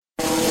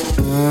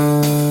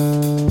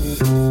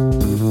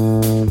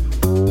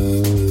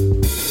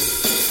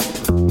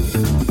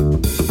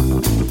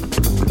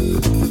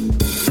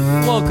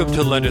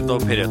to Leonard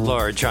Lopate at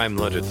Large. I'm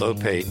Leonard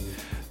Lopate.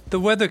 The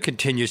weather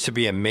continues to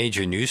be a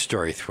major news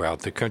story throughout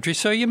the country,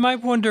 so you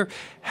might wonder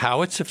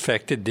how it's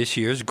affected this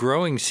year's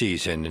growing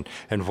season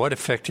and what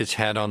effect it's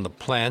had on the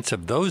plants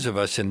of those of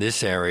us in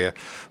this area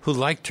who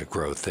like to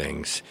grow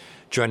things.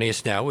 Joining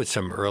us now with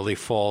some early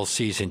fall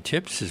season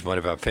tips is one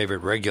of our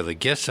favorite regular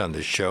guests on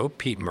the show,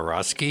 Pete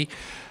Morosky,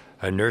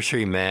 a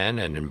nurseryman,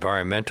 an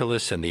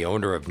environmentalist, and the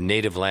owner of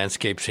Native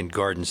Landscapes and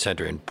Garden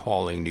Center in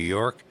Pawling, New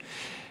York.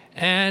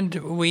 And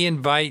we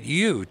invite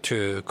you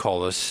to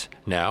call us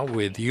now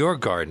with your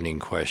gardening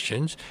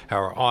questions.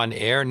 Our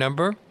on-air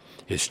number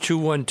is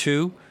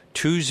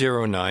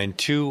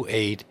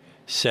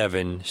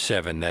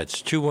 212-209-2877.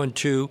 That's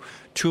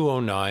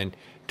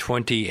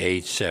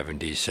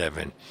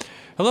 212-209-2877.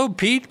 Hello,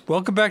 Pete.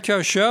 Welcome back to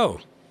our show.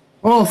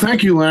 Oh,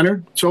 thank you,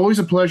 Leonard. It's always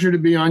a pleasure to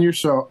be on your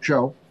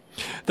show.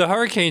 The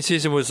hurricane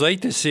season was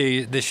late this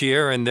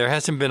year, and there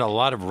hasn't been a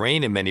lot of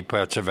rain in many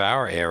parts of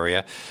our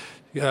area.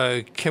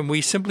 Can we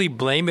simply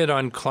blame it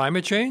on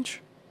climate change?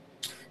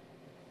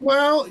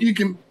 Well,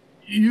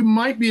 you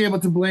might be able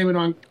to blame it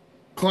on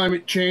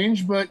climate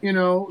change, but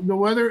the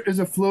weather is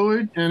a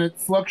fluid and it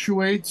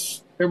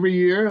fluctuates every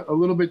year a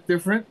little bit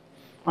different.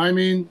 I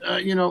mean,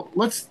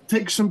 let's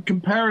take some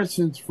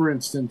comparisons, for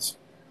instance.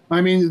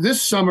 I mean,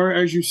 this summer,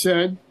 as you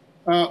said,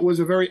 was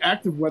a very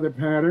active weather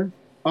pattern.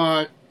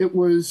 It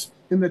was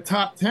in the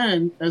top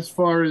 10 as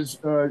far as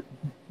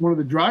one of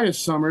the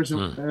driest summers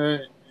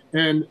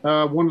and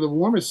one of the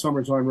warmest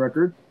summers on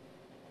record.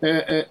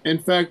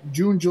 In fact,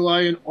 June,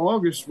 July, and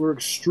August were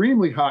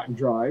extremely hot and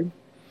dry.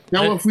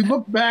 Now, if we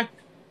look back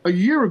a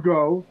year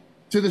ago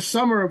to the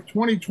summer of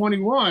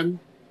 2021,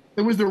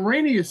 it was the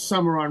rainiest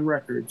summer on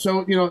record.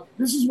 So,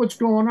 this is what's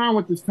going on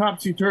with this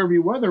topsy-turvy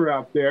weather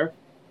out there.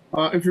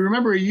 If you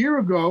remember a year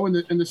ago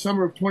in the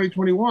summer of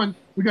 2021,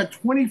 we got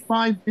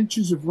 25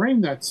 inches of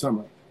rain that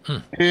summer.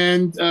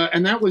 And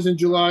that was in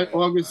July,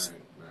 August,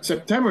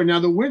 September. Now,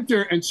 the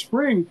winter and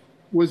spring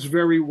was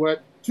very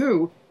wet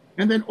too.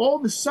 And then all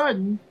of a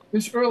sudden,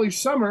 this early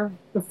summer,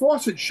 the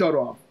faucet shut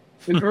off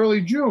in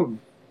early June.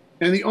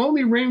 And the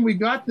only rain we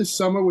got this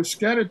summer was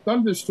scattered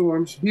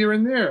thunderstorms here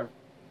and there.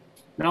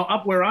 Now,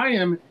 up where I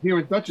am here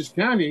in Dutchess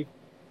County,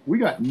 we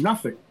got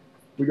nothing.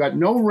 We got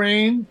no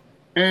rain.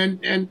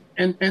 And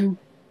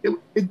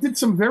it did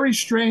some very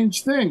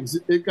strange things.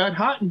 It got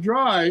hot and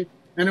dry,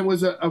 and it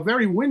was a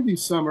very windy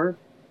summer.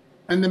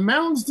 And the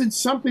mountains did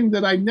something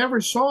that I never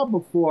saw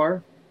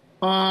before.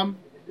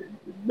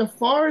 The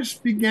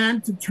forest began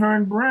to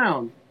turn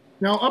brown.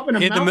 Now, up in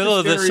the middle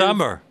of the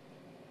summer.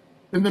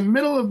 In the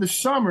middle of the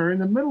summer, in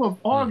the middle of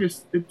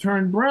August, it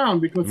turned brown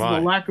because of the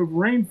lack of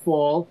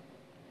rainfall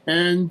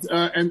and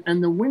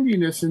the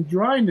windiness and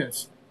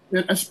dryness.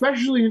 And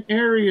especially in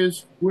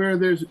areas where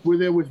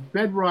there was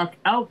bedrock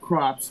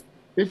outcrops,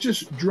 it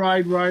just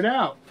dried right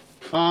out.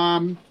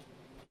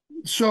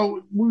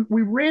 So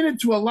we ran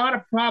into a lot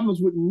of problems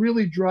with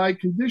really dry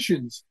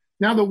conditions.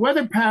 Now the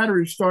weather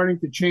pattern is starting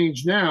to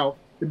change now.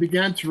 It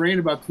began to rain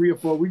about 3 or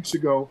 4 weeks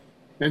ago,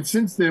 and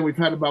since then we've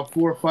had about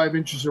 4 or 5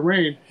 inches of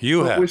rain.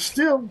 We're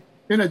still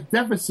in a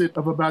deficit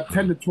of about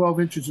 10 to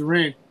 12 inches of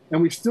rain,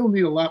 and we still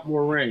need a lot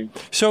more rain.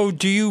 So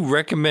do you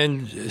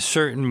recommend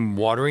certain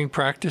watering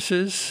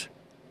practices?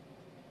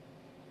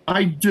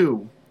 I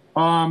do.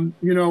 And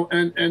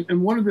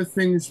one of the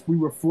things we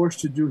were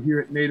forced to do here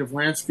at Native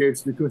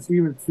Landscapes, because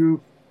even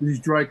through these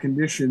dry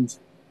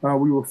conditions,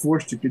 we were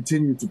forced to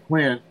continue to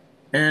plant.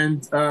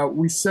 And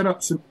we set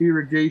up some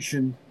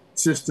irrigation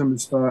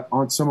systems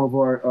on some of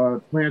our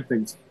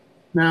plantings.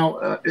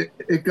 Now,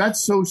 it got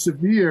so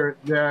severe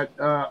that,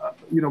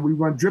 we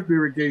run drip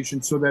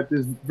irrigation so that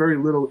there's very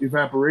little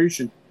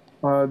evaporation.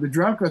 The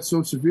drought got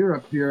so severe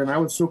up here, and I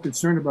was so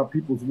concerned about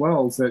people's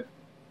wells that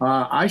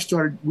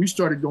we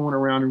started going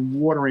around and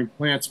watering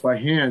plants by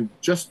hand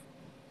just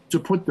to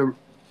put the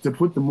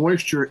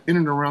moisture in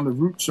and around the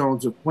root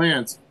zones of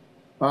plants,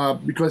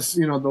 because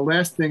the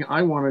last thing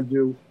I want to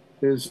do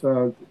is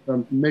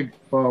make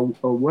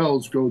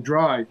wells go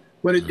dry.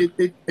 But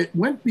it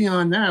went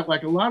beyond that.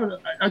 Like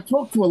I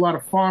talked to a lot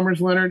of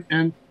farmers, Leonard,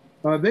 and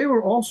they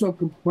were also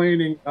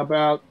complaining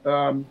about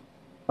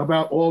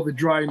all the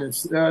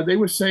dryness. They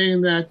were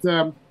saying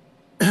that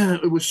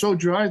it was so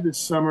dry this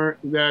summer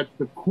that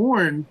the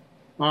corn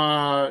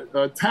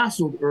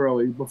tasseled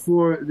early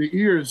before the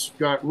ears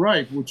got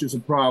ripe, which is a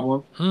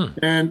problem.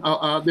 And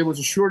there was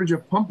a shortage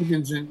of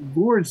pumpkins and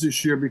gourds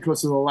this year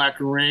because of the lack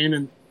of rain.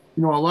 And,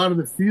 a lot of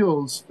the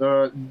fields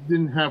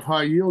didn't have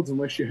high yields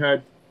unless you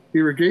had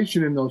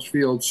irrigation in those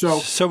fields.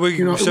 So we're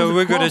going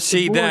to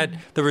see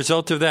the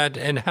result of that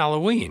in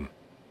Halloween.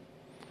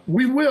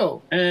 We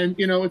will. And,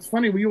 it's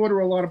funny, we order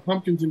a lot of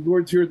pumpkins and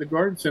gourds here at the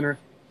garden center.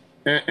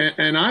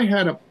 And I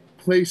had to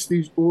place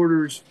these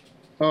orders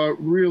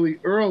really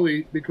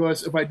early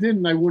because if I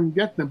didn't, I wouldn't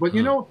get them. But,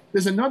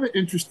 there's another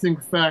interesting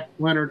fact,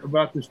 Leonard,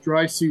 about this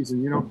dry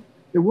season.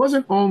 It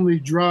wasn't only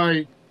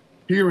dry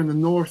here in the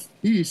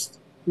Northeast.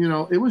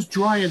 It was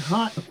dry and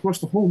hot across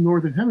the whole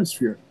Northern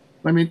Hemisphere.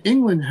 I mean,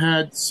 England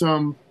had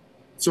some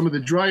of the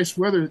driest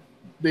weather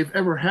they've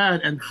ever had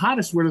and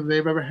hottest weather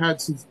they've ever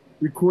had since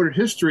recorded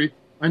history.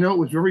 I know it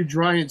was very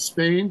dry in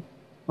Spain.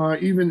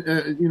 Even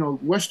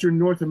Western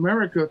North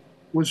America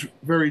was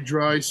very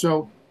dry.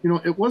 So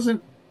it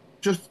wasn't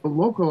just a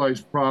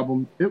localized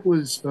problem. It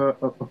was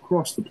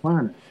across the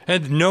planet.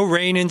 And no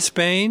rain in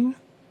Spain?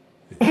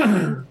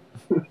 No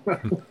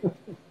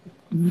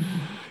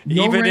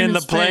Even rain in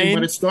the Spain, plain?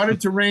 but it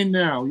started to rain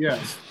now.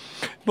 Yes.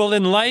 Well,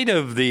 in light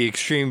of the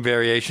extreme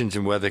variations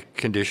in weather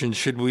conditions,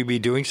 should we be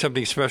doing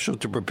something special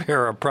to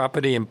prepare our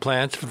property and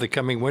plants for the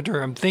coming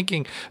winter? I'm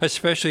thinking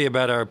especially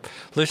about our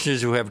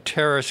listeners who have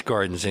terrace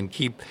gardens and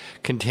keep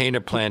container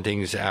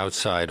plantings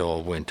outside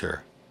all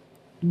winter.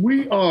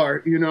 We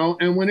are,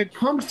 and when it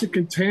comes to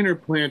container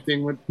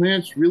planting, when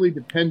plants really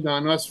depend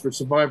on us for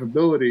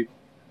survivability,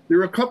 there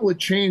are a couple of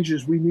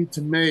changes we need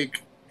to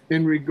make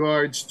in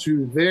regards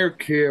to their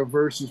care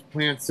versus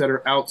plants that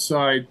are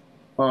outside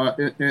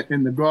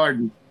in the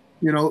garden.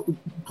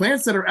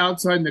 Plants that are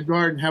outside in the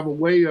garden have a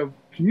way of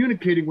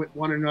communicating with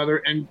one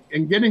another and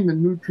getting the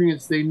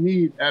nutrients they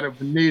need out of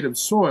the native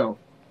soil,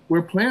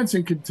 where plants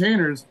in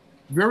containers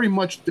very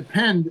much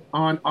depend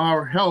on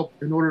our help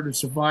in order to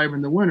survive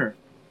in the winter.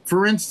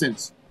 For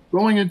instance,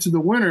 going into the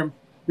winter,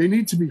 they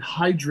need to be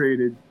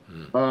hydrated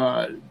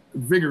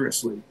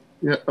vigorously.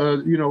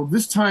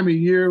 This time of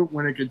year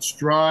when it gets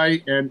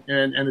dry and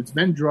it's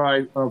been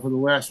dry for the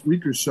last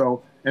week or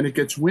so, and it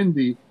gets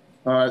windy,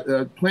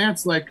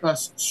 plants like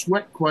us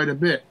sweat quite a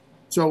bit.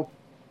 So,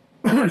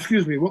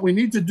 excuse me, what we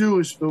need to do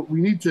is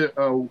we need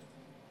to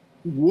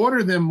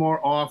water them more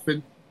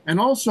often. And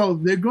also,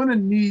 they're going to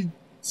need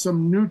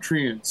some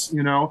nutrients,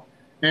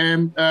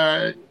 And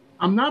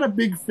I'm not a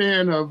big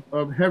fan of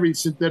heavy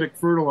synthetic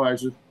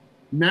fertilizers.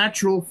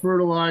 Natural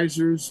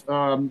fertilizers,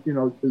 some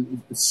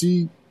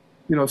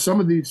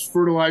of these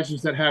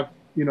fertilizers that have,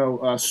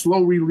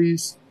 slow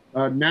release,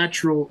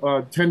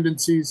 natural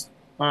tendencies,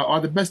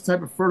 are the best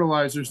type of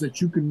fertilizers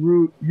that you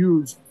can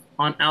use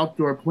on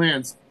outdoor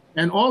plants.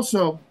 And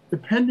also,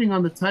 depending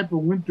on the type of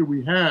winter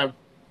we have,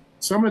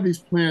 some of these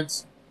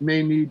plants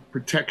may need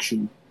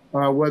protection,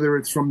 whether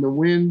it's from the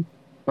wind.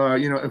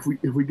 If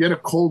we get a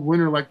cold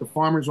winter like the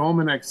Farmer's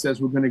Almanac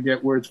says we're going to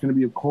get, where it's going to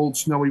be a cold,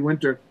 snowy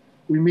winter,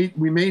 we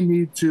may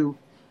need to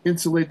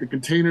insulate the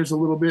containers a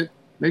little bit,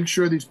 make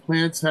sure these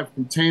plants have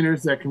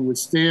containers that can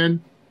withstand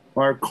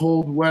our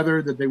cold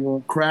weather, that they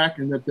won't crack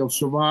and that they'll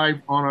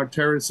survive on our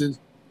terraces.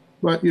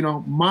 But,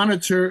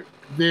 monitor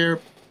their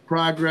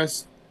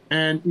progress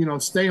and,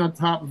 stay on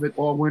top of it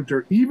all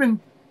winter. Even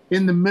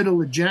in the middle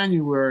of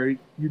January,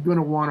 you're going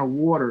to want to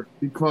water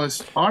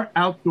because our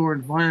outdoor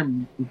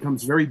environment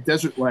becomes very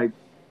desert-like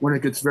when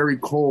it gets very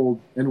cold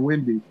and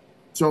windy.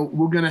 So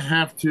we're going to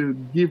have to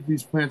give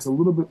these plants a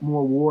little bit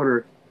more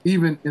water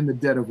even in the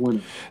dead of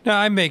winter. Now,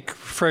 I make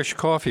fresh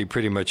coffee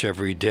pretty much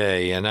every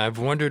day, and I've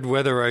wondered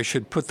whether I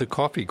should put the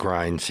coffee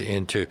grinds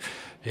into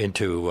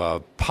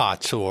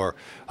pots or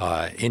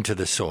into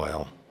the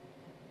soil.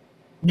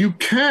 You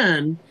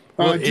can.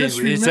 Well, is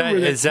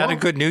that a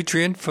good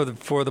nutrient for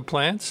the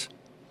plants?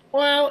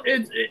 Well,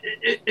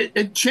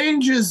 it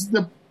changes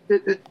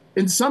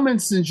in some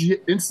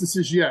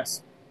instances,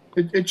 yes.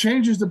 It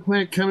changes the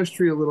plant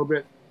chemistry a little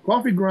bit.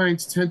 Coffee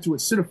grinds tend to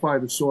acidify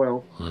the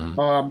soil.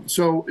 Mm-hmm.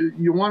 So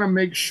you want to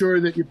make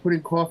sure that you're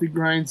putting coffee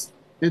grinds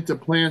into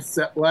plants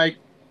that like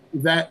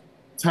that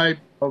type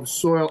of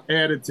soil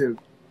additive.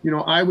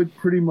 I would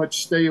pretty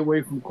much stay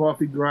away from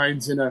coffee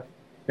grinds in a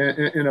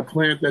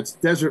plant that's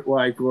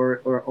desert-like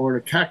or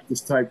a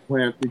cactus-type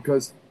plant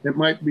because it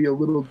might be a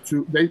little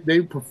too.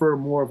 They prefer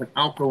more of an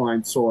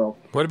alkaline soil.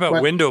 What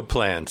about window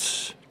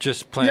plants?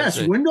 Just plants.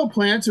 Yes, window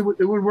plants. It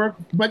would work,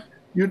 but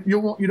you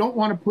don't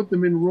want to put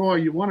them in raw.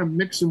 You want to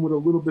mix them with a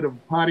little bit of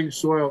potting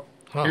soil,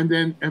 and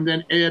then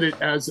add it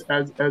as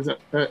a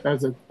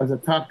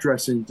top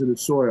dressing to the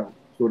soil,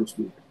 so to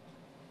speak.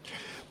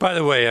 By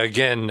the way,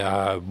 again,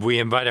 we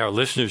invite our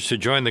listeners to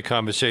join the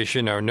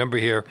conversation. Our number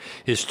here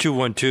is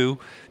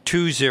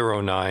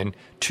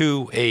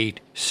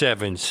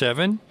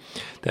 212-209-2877.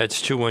 That's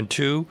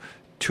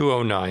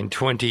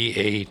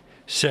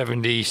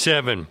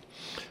 212-209-2877.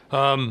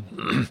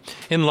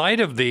 In light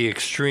of the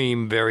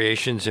extreme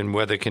variations in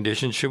weather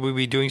conditions, should we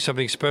be doing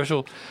something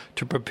special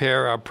to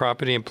prepare our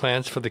property and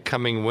plants for the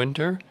coming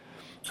winter?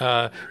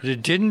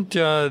 Didn't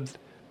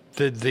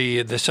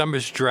the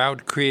summer's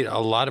drought create a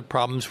lot of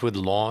problems with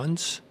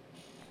lawns?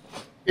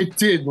 It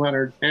did,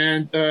 Leonard.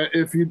 And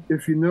if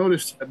you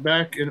noticed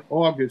back in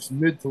August,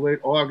 mid to late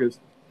August,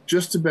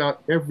 just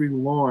about every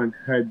lawn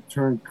had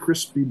turned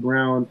crispy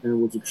brown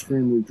and was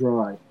extremely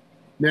dry.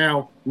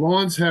 Now,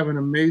 lawns have an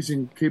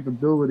amazing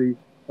capability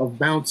of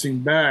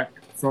bouncing back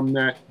from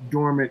that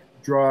dormant,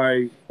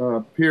 dry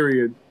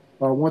period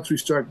once we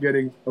start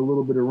getting a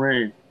little bit of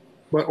rain.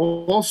 But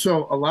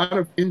also, a lot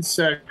of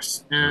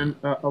insects and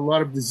a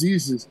lot of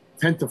diseases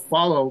tend to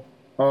follow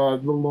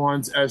the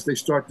lawns as they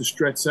start to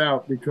stretch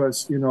out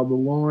because, the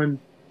lawn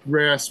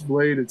grass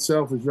blade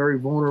itself is very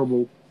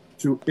vulnerable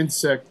to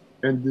insect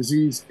and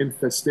disease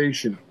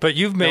infestation. But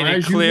you've made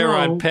it clear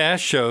on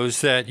past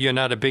shows that you're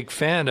not a big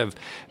fan of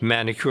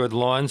manicured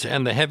lawns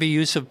and the heavy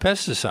use of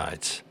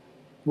pesticides.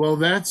 Well,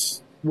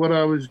 that's what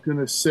I was going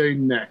to say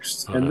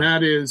next, and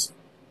that is,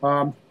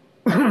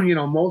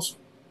 most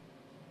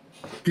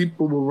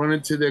people will run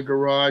into their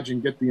garage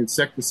and get the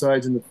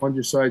insecticides and the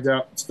fungicides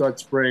out and start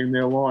spraying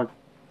their lawn.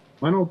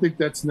 I don't think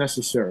that's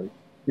necessary.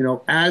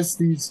 As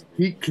these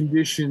heat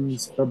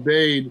conditions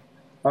abate,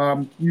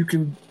 you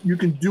can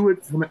do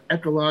it from an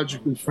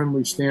ecologically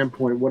friendly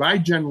standpoint. What I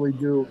generally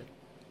do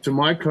to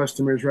my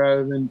customers,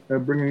 rather than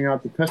bringing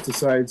out the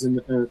pesticides and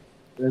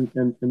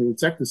the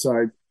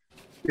insecticides,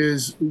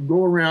 is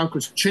go around,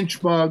 because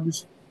chinch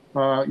bugs,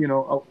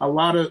 a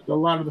lot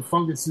of the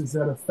funguses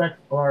that affect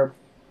our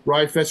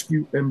rye,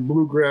 fescue, and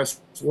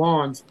bluegrass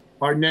lawns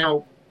are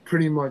now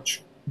pretty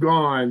much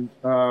gone,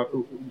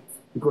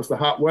 because the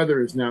hot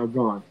weather is now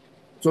gone.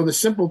 So the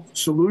simple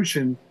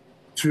solution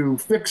to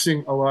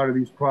fixing a lot of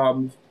these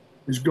problems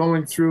is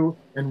going through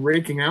and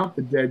raking out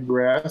the dead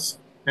grass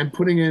and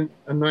putting in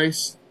a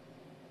nice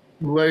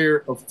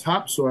layer of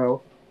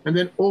topsoil and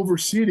then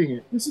overseeding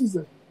it. This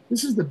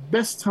is the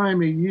best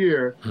time of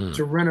year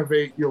to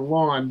renovate your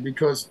lawn,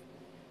 because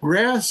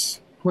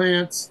grass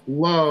plants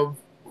love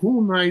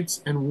cool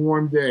nights and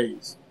warm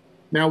days.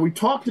 Now, we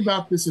talked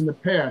about this in the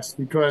past,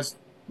 because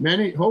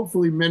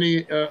hopefully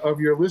many of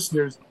your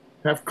listeners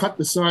have cut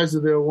the size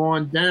of their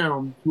lawn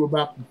down to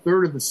about a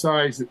third of the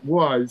size it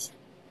was,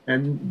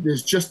 and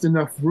there's just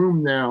enough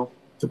room now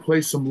to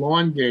play some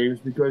lawn games,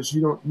 because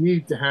you don't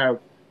need to have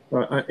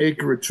an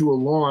acre or two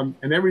of lawn,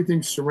 and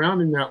everything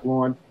surrounding that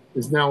lawn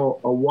is now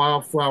a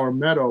wildflower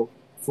meadow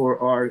for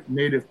our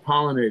native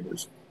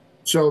pollinators.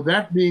 So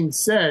that being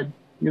said,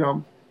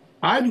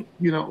 I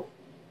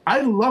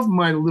love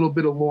my little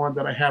bit of lawn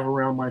that I have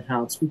around my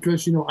house,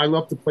 because I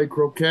love to play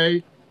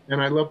croquet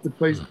and I love to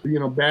play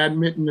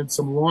badminton and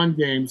some lawn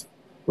games,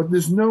 but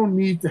there's no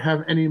need to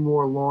have any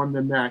more lawn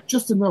than that.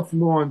 Just enough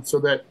lawn so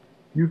that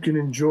you can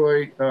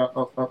enjoy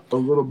a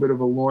little bit of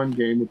a lawn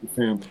game with the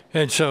family.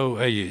 And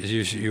so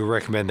you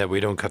recommend that we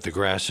don't cut the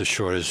grass as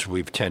short as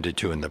we've tended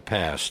to in the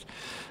past.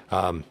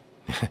 But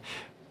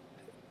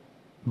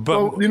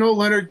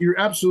Leonard, you're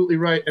absolutely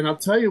right. And I'll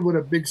tell you what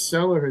a big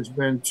seller has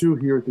been too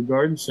here at the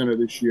Garden Center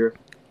this year,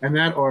 and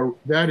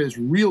that is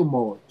reel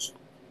mowers.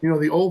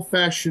 The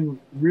old-fashioned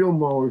reel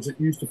mowers that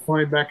you used to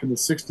find back in the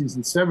 60s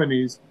and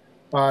 70s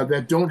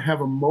that don't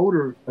have a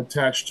motor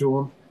attached to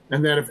them,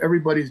 and that if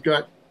everybody's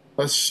got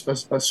a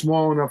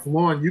small enough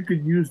lawn, you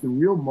could use the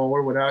reel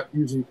mower without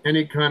using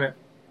any kind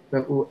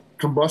of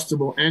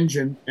combustible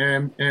engine,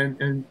 and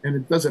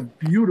it does a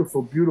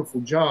beautiful,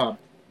 beautiful job.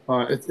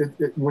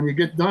 When you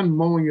get done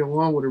mowing your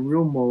lawn with a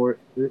reel mower,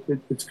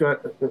 it's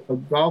got a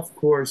golf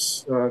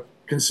course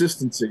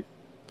consistency.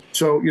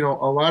 So,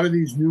 a lot of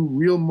these new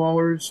reel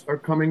mowers are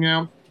coming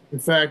out. In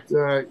fact,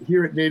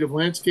 here at Native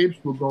Landscapes,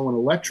 we're going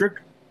electric.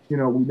 We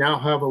now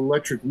have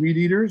electric weed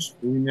eaters.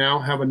 We now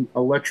have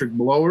electric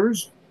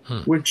blowers,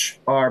 which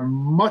are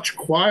much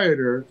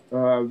quieter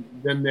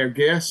than their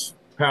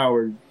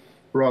gas-powered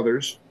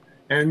brothers.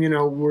 And,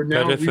 we're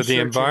now better for the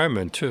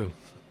environment, too.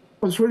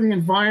 It's for the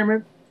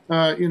environment.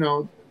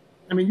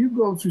 You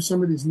go through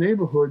some of these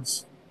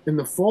neighborhoods in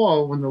the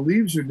fall when the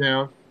leaves are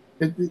down,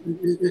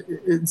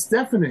 it's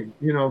deafening,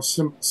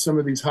 some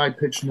of these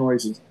high-pitched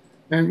noises.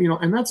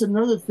 And that's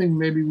another thing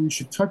maybe we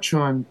should touch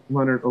on,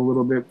 Leonard, a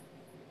little bit,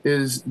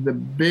 is the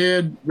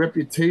bad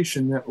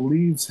reputation that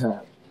leaves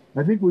have.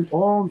 I think we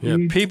all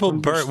need people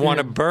want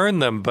to burn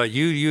them, but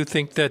you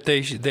think that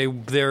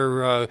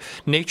they're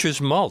nature's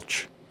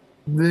mulch.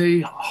 They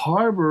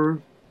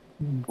harbor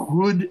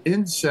good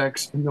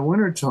insects in the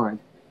wintertime.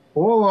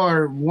 All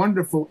our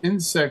wonderful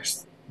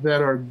insects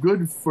that are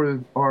good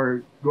for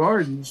our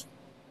gardens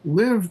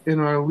live in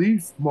our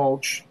leaf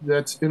mulch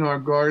that's in our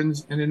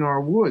gardens and in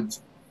our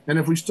woods. And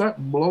if we start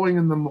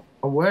blowing them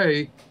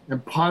away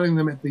and potting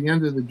them at the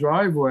end of the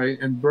driveway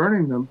and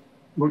burning them,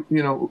 we're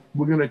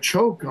going to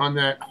choke on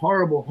that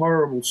horrible,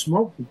 horrible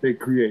smoke that they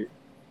create.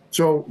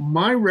 So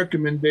my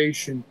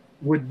recommendation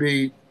would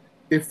be,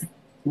 if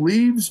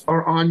leaves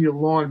are on your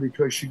lawn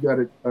because you got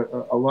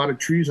a lot of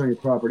trees on your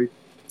property,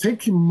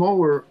 take your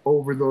mower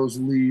over those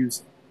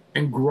leaves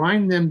and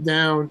grind them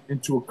down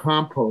into a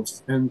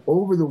compost. And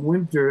over the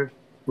winter,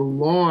 the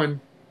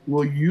lawn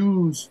will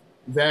use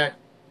that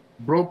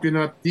broken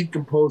up,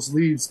 decomposed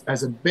leaves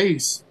as a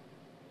base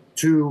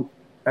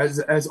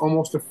as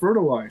almost a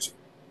fertilizer.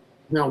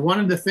 Now, one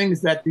of the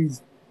things that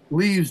these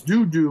leaves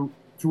do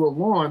to a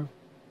lawn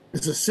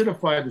is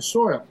acidify the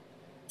soil.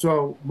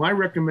 So my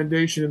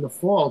recommendation in the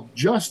fall,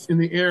 just in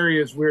the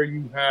areas where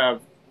you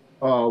have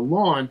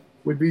lawn,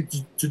 would be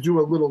to do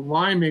a little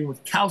liming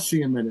with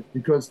calcium in it,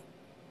 because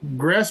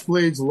grass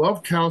blades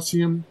love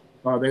calcium.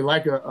 They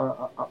like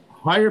a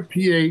higher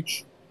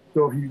pH.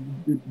 So if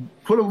you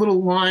put a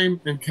little lime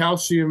and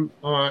calcium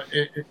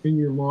in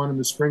your lawn in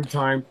the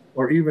springtime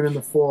or even in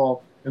the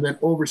fall, and then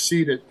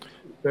overseed it,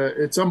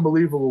 it's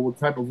unbelievable what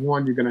type of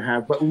lawn you're going to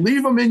have. But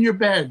leave them in your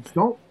beds.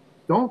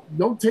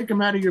 Don't take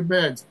them out of your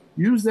beds.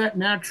 Use that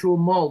natural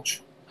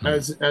mulch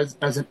as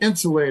an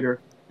insulator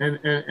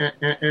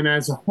and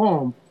as a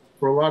home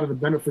for a lot of the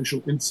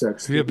beneficial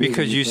insects. Yeah,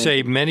 because you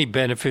say many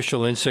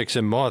beneficial insects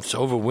and moths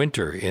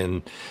overwinter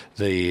in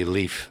the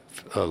leaf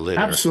litter.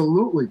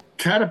 Absolutely.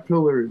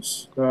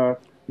 Caterpillars,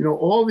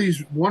 all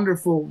these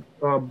wonderful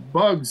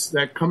bugs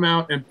that come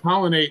out and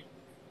pollinate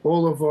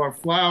all of our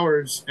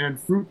flowers and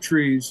fruit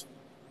trees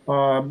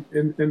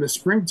in the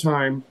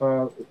springtime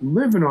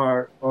live in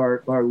our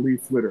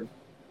leaf litter.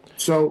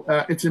 So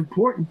it's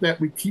important that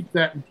we keep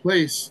that in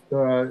place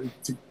to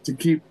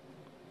keep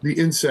the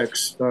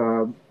insects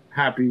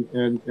happy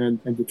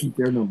and to keep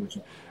their numbers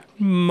up.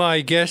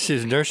 My guest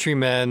is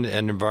nurseryman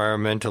and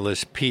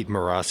environmentalist Pete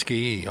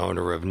Morosky,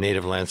 owner of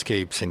Native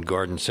Landscapes and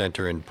Garden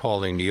Center in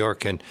Pawling, New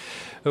York. And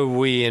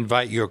we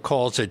invite your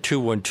calls at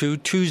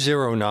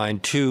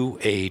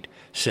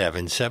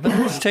 212-209-2877.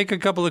 Let's take a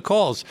couple of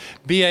calls.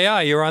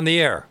 BAI, you're on the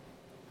air.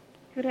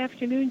 Good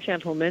afternoon,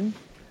 gentlemen.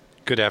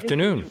 Good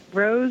afternoon. This is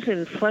Rose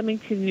in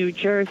Flemington, New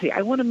Jersey.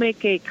 I want to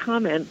make a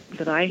comment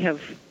that I have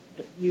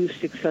used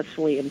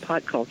successfully in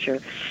pot culture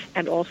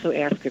and also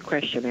ask a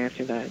question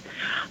after that.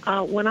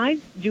 When I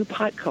do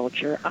pot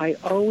culture, I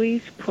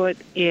always put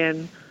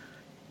in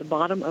the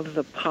bottom of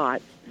the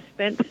pot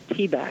spent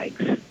tea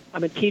bags.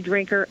 I'm a tea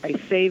drinker. I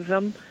save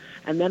them,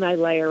 and then I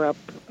layer up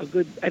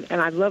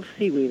and I love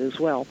seaweed as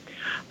well.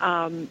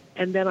 And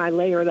then I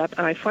layer it up,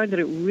 and I find that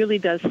it really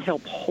does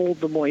help hold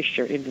the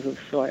moisture into the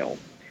soil.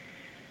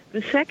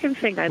 The second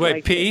thing I'd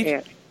like Pete, to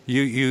add...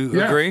 you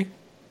agree?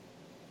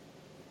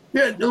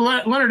 Yeah,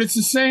 Leonard, it's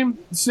the same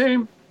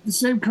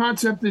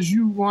concept as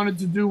you wanted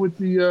to do with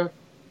the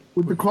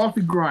coffee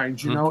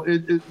grinds.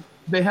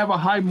 They have a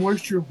high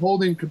moisture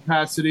holding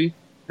capacity,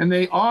 and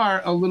they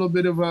are a little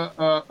bit of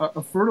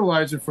a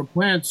fertilizer for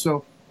plants.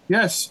 So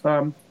yes,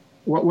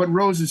 what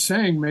Rose is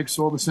saying makes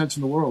all the sense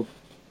in the world.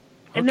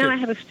 And now I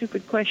have a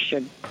stupid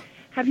question.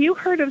 Have you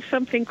heard of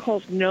something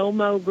called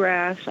no-mow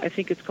grass? I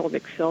think it's called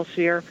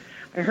Excelsior.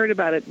 I heard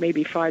about it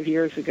maybe 5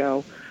 years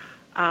ago.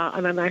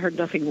 And then I heard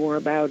nothing more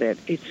about it.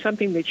 It's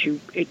something that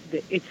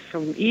it's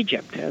from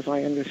Egypt, as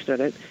I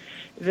understood it.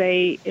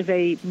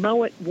 They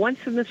mow it once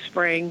in the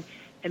spring,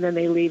 and then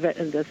they leave it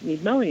and it doesn't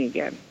need mowing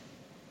again.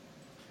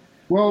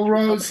 Well,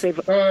 Rose,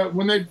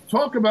 when they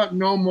talk about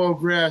no-mow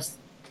grass,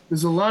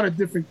 there's a lot of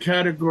different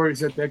categories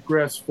that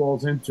grass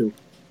falls into.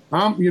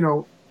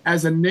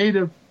 As a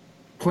native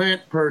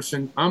plant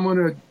person, I'm going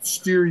to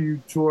steer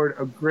you toward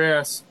a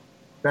grass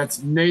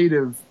that's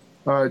native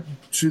to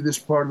this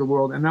part of the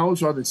world, and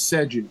those are the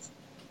sedges.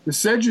 The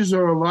sedges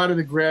are a lot of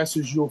the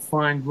grasses you'll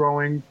find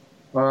growing,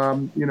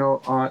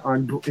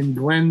 in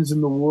glens in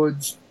the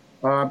woods.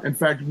 In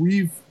fact,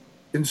 we've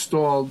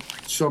installed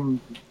some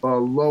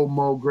low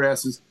mow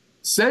grasses.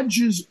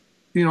 Sedges,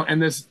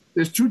 and there's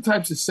two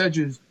types of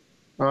sedges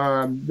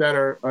that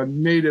are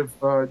native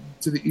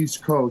to the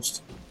East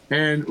Coast,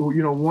 and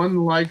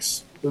one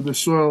likes the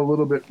soil a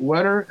little bit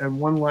wetter, and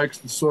one likes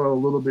the soil a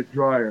little bit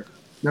drier.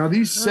 Now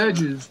these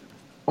sedges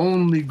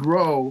only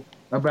grow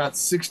about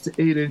 6 to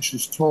 8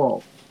 inches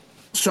tall.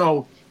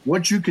 So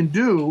what you can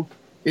do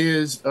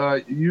is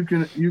you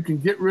can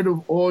get rid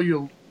of all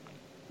your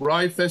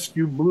rye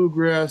fescue,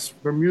 bluegrass,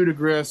 Bermuda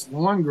grass,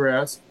 lawn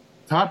grass,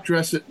 top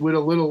dress it with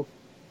a little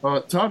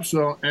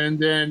topsoil, and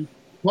then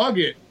plug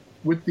it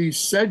with these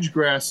sedge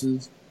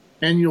grasses,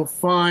 and you'll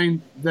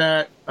find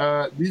that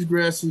these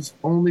grasses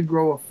only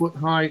grow a foot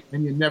high,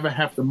 and you never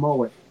have to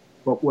mow it.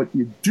 But what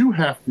you do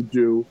have to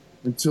do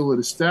until it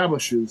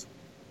establishes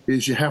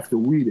is you have to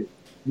weed it,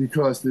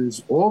 because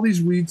there's all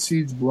these weed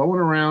seeds blowing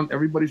around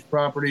everybody's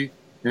property,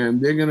 and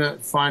they're going to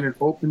find an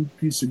open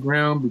piece of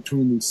ground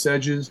between these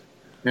sedges.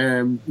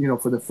 And,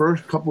 for the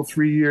first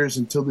 3 years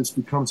until this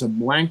becomes a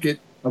blanket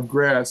of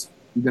grass,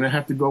 you're going to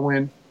have to go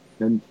in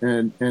and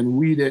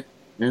weed it.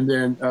 And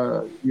then,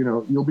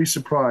 you'll be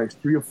surprised.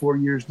 3 or 4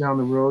 years down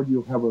the road,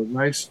 you'll have a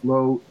nice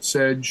low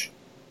sedge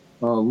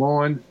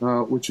lawn,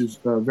 which is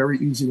very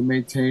easy to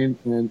maintain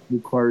and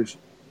requires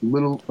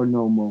little or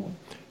no mowing.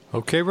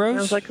 Okay,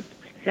 Rose?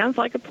 Sounds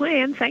like a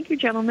plan. Thank you,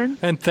 gentlemen.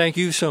 And thank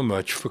you so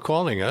much for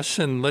calling us.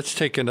 And let's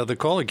take another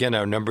call. Again,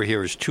 our number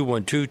here is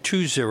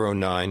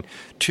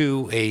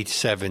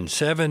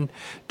 212-209-2877.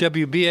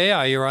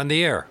 WBAI, you're on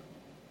the air.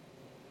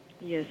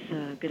 Yes,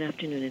 good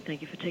afternoon, and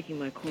thank you for taking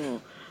my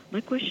call.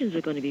 My questions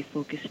are going to be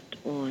focused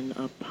on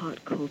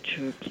pot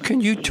culture.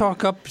 Can you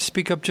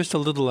speak up just a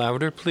little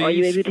louder, please? Are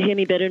you able to hear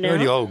me better now?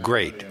 Oh,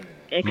 great.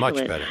 Excellent.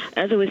 Much better.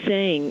 As I was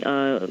saying,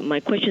 my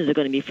questions are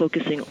going to be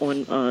focusing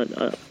on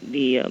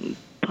the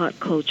pot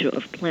culture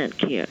of plant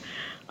care.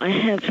 I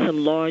have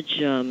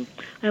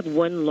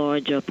one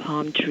large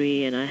palm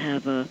tree, and I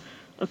have a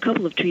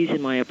couple of trees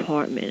in my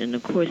apartment. And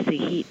of course, the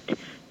heat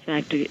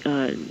factor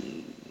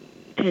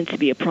tends to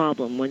be a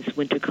problem once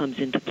winter comes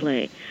into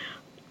play.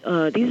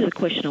 These are the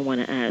questions I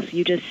want to ask.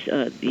 You just,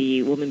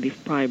 the woman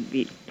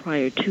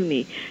prior to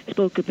me,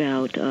 spoke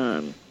about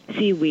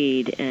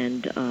seaweed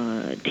and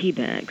tea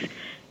bags.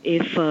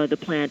 If the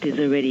plant is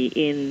already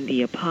in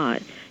the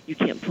pot, you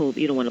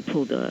don't want to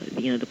pull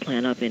the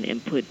plant up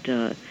and put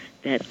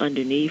that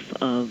underneath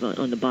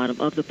on the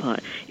bottom of the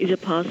pot. Is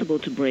it possible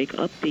to break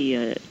up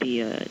the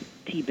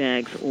tea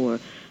bags or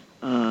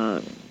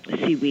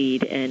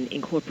seaweed and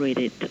incorporate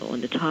it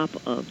on the top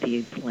of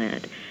the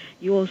plant.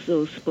 You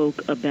also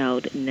spoke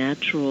about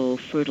natural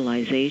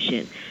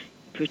fertilization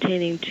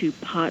pertaining to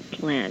pot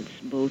plants,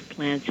 both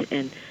plants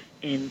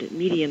and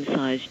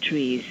medium-sized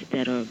trees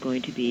that are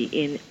going to be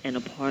in an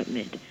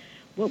apartment.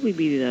 What would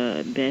be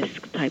the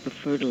best type of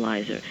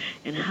fertilizer,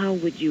 and how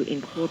would you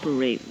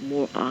incorporate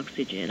more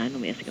oxygen? I know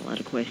I'm asking a lot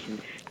of questions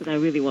because I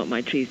really want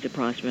my trees to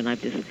prosper, and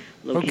I've just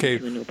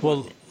located to a new apartment.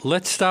 Well,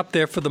 let's stop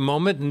there for the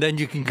moment, and then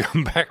you can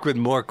come back with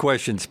more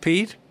questions.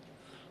 Pete?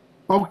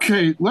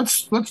 Okay,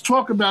 let's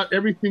talk about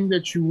everything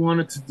that you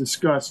wanted to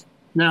discuss.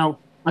 Now,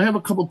 I have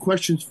a couple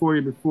questions for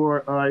you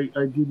before I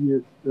give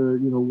you,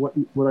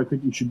 what I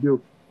think you should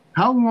do.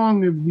 How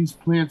long have these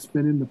plants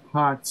been in the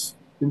pots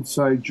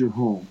inside your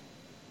home?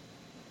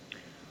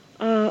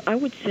 I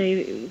would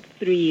say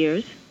 3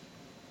 years.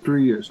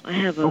 3 years. I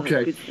have a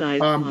good size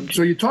palm tree.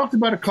 So you talked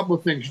about a couple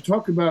of things. You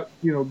talked about,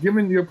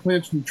 giving your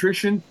plants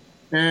nutrition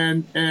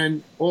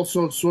and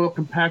also soil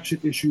compaction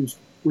issues,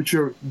 which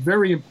are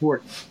very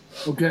important.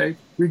 Okay?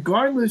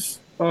 Regardless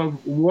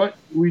of what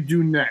we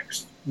do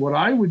next, what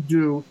I would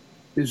do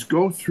is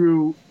go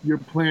through your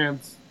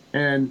plants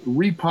and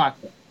repot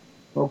them.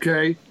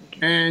 Okay?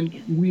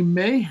 And we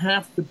may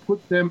have to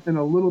put them in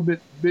a little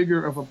bit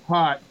bigger of a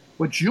pot,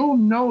 but you'll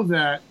know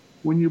that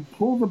when you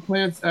pull the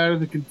plants out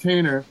of the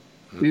container,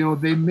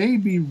 they may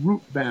be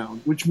root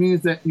bound, which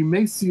means that you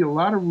may see a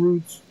lot of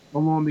roots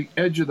along the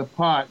edge of the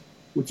pot,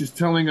 which is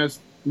telling us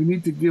we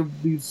need to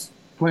give these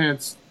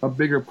plants a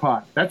bigger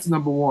pot. That's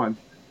number one.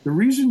 The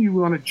reason you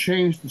want to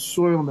change the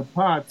soil in the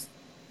pots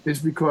is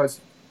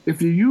because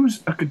if you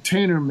use a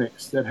container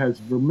mix that has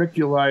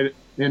vermiculite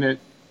in it,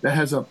 that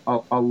has a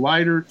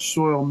lighter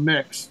soil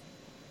mix,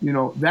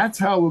 that's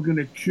how we're going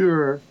to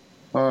cure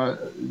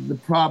the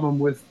problem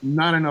with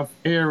not enough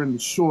air in the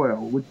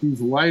soil with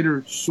these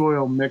lighter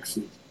soil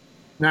mixes.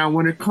 Now,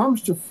 when it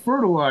comes to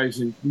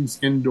fertilizing these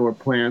indoor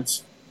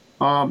plants,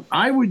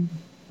 I would,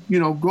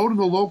 go to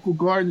the local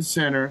garden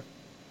center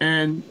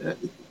and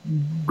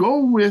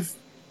go with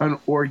an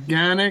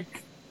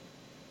organic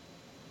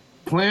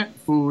plant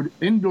food,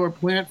 indoor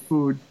plant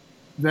food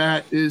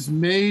that is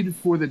made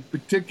for the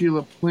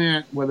particular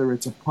plant, whether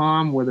it's a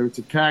palm, whether it's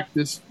a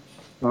cactus,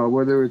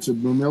 whether it's a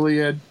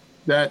bromeliad,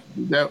 that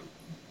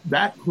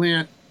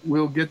plant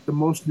will get the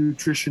most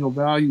nutritional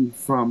value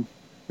from.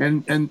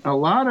 And a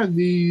lot of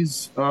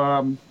these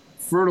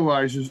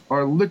fertilizers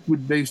are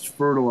liquid-based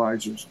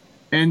fertilizers.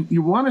 And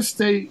you want to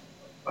stay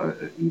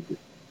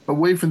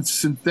away from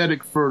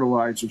synthetic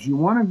fertilizers. You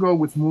want to go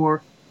with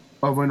more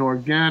of an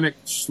organic,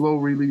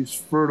 slow-release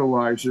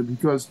fertilizer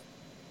because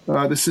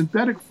the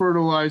synthetic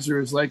fertilizer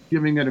is like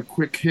giving it a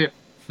quick hit,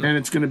 and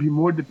it's going to be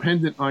more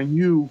dependent on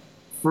you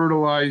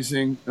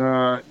fertilizing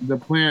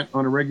the plant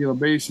on a regular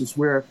basis,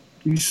 where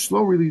these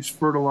slow-release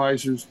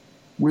fertilizers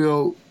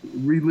will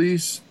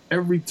release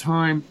every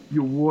time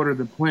you water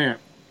the plant.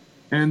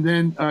 And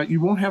then you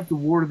won't have to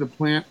water the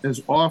plant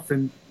as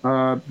often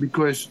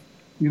because,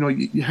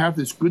 you have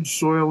this good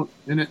soil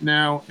in it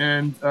now,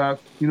 and,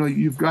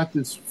 you've got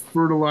this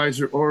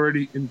fertilizer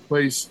already in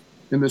place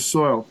in the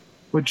soil.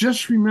 But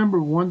just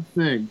remember one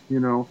thing,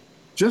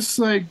 just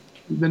like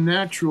the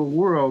natural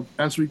world,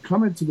 as we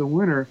come into the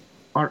winter,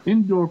 our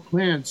indoor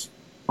plants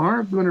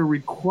aren't going to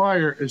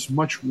require as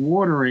much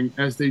watering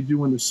as they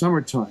do in the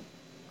summertime.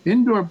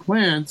 Indoor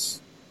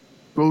plants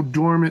go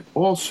dormant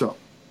also.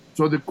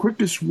 So the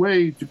quickest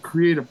way to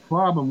create a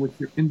problem with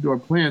your indoor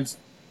plants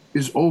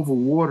is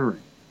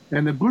overwatering.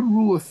 And the good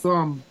rule of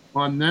thumb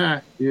on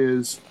that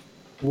is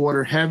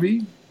water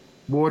heavy,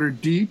 water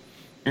deep,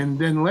 and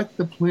then let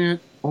the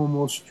plant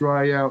almost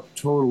dry out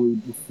totally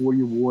before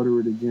you water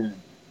it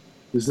again.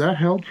 Does that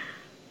help?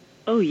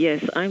 Oh,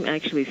 yes, I'm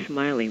actually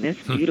smiling.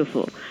 That's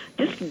beautiful.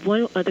 Just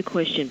one other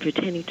question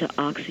pertaining to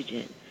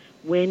oxygen.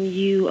 When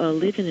you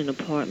live in an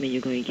apartment,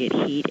 you're going to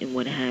get heat and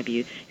what have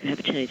you. You have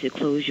a tendency to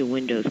close your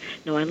windows.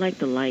 Now, I like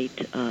the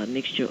light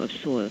mixture of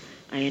soil.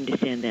 I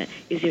understand that.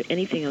 Is there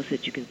anything else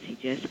that you can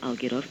suggest? I'll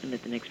get off and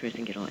let the next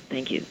person get on.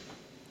 Thank you.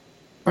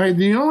 All right,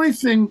 the only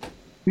thing,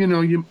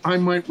 I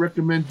might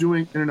recommend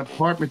doing in an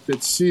apartment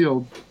that's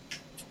sealed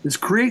is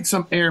create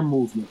some air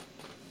movement.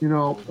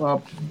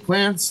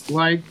 Plants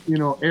like,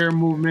 air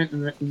movement,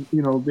 and,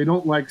 they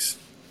don't like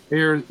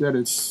air that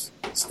is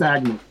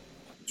stagnant.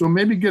 So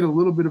maybe get a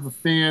little bit of a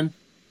fan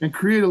and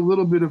create a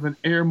little bit of an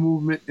air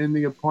movement in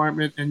the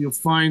apartment, and you'll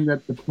find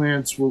that the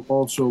plants will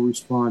also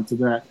respond to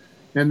that.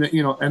 And,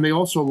 and they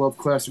also love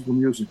classical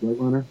music, right,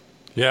 Leonard?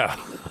 Yeah.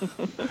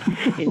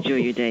 Enjoy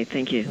your day.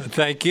 Thank you.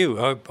 Thank you.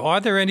 Are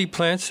there any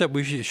plants that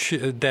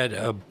that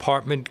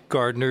apartment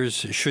gardeners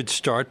should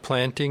start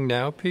planting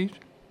now, Pete?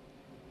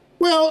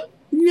 Well,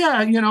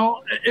 yeah,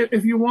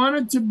 if you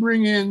wanted to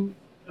bring in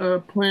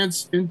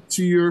plants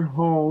into your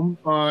home,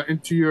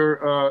 into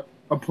your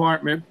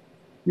apartment,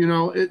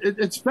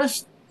 it's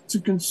best to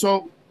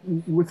consult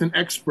with an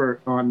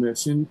expert on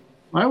this. And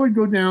I would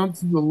go down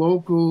to the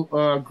local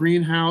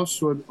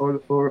greenhouse or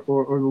the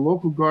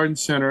local garden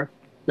center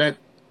that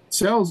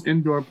sells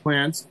indoor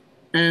plants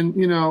and,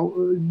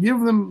 give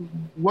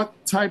them what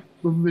type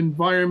of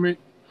environment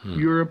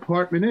your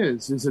apartment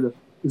is. Is it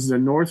a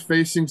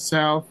north-facing,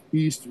 south,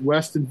 east,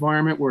 west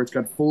environment where it's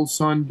got full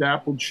sun,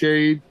 dappled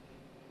shade,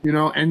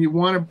 and you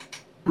want to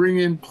bring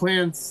in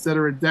plants that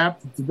are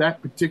adapted to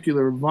that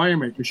particular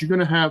environment, because you're going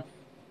to have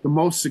the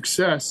most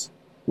success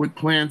with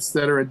plants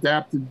that are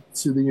adapted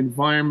to the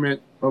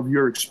environment of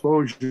your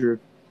exposure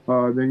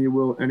than you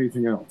will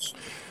anything else.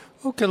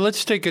 Okay,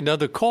 let's take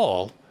another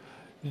call.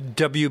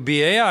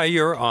 WBAI,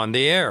 you're on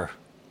the air.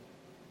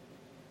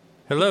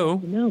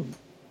 Hello? No.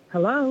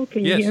 Hello,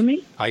 can you Yes, hear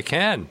me? I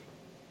can.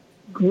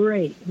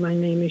 Great. My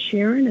name is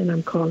Sharon, and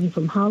I'm calling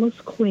from Hollis,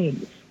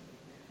 Queens.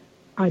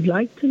 I'd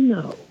like to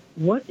know,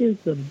 what is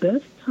the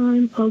best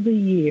time of the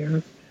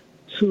year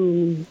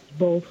to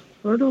both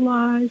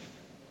fertilize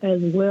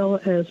as well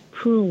as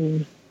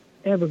prune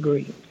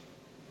evergreens?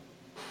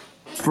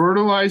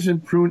 Fertilize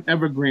and prune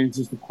evergreens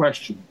is the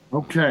question.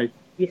 Okay.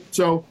 Yeah.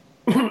 So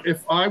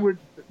if I would,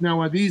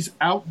 now are these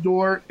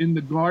outdoor in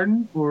the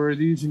garden or are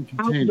these in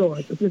containers?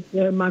 Outdoors.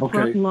 They're in my Okay.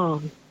 front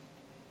lawn.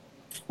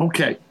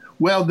 Okay.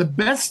 Well, the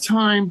best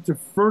time to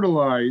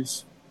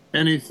fertilize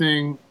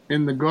anything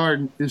in the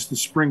garden is the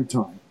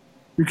springtime,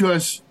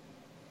 because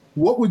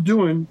what we're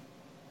doing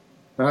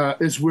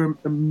is we're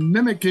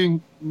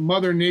mimicking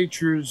Mother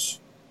Nature's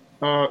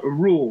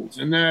rules,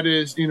 and that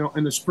is,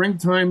 in the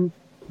springtime,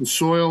 the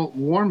soil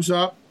warms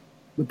up,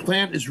 the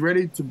plant is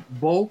ready to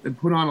bolt and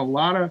put on a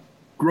lot of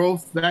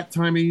growth that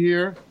time of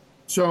year.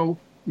 So,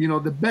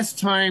 the best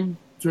time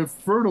to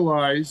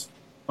fertilize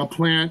a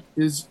plant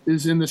is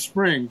in the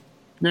spring.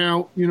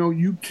 Now,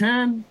 you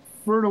can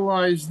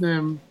fertilize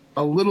them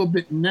a little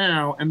bit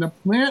now, and the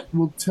plant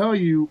will tell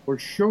you or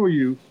show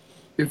you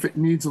if it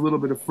needs a little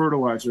bit of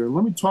fertilizer.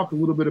 Let me talk a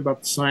little bit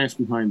about the science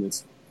behind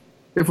this.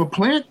 If a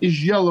plant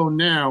is yellow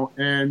now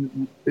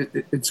and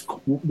it's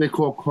they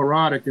call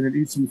chlorotic and it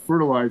needs to be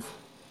fertilized,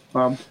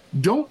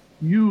 don't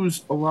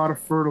use a lot of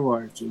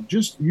fertilizer.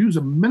 Just use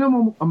a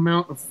minimum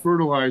amount of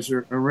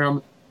fertilizer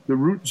around the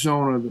root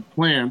zone of the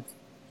plant,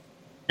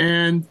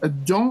 and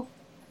don't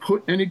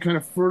put any kind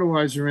of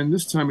fertilizer in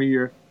this time of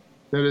year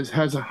that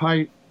has a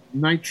high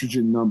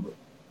nitrogen number.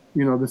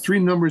 The three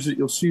numbers that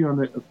you'll see on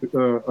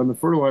the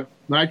fertilizer: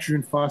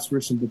 nitrogen,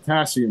 phosphorus, and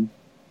potassium.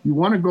 You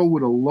want to go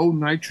with a low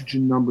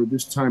nitrogen number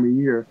this time of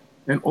year.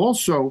 And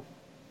also,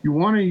 you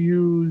want to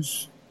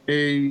use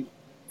a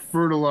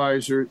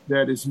fertilizer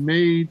that is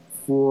made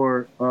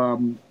for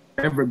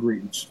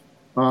evergreens.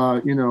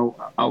 A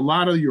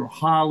lot of your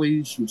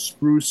hollies, your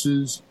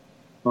spruces,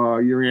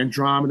 your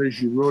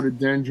andromedas, your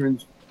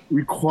rhododendrons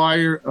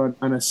require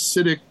an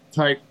acidic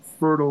type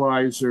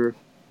fertilizer,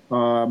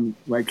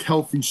 like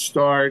Healthy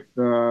Start,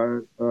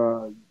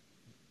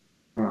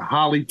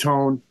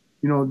 Hollytone.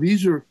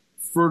 These are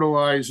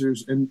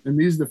fertilizers, and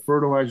these are the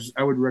fertilizers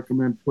I would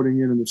recommend putting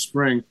in the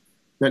spring,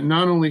 that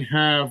not only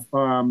have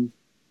are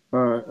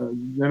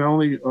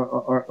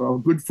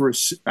good for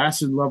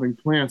acid-loving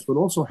plants, but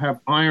also have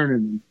iron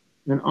in them.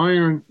 And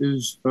iron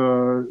is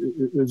a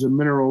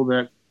mineral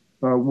that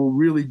will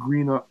really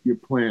green up your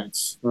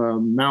plants.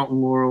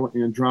 Mountain laurel,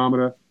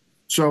 Andromeda.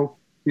 So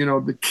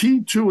the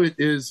key to it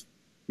is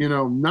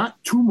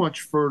not too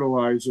much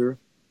fertilizer,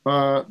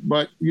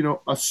 but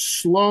a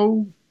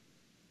slow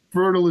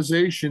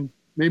fertilization,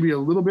 maybe a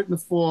little bit in the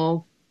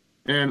fall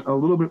and a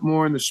little bit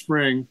more in the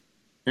spring,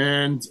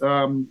 and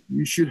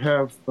you should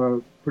have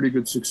pretty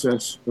good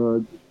success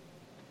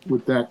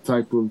with that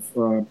type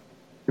of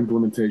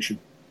implementation.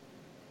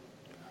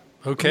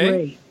 Okay.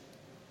 Great.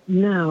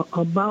 Now,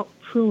 about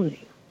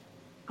pruning.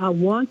 I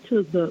want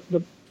to,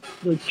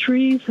 the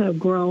trees have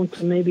grown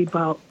to maybe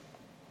about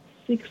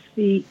 6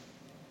 feet,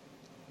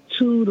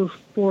 2 to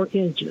 4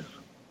 inches.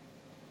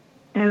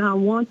 And I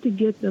want to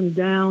get them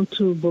down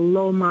to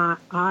below my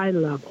eye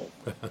level.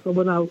 So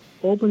when I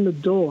open the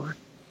door,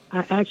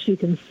 I actually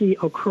can see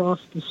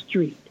across the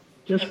street,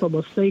 just from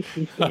a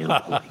safety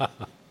standpoint.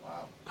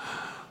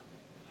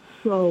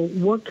 So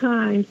what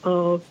kind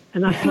of,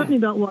 and I certainly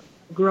don't want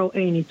to grow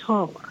any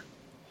taller.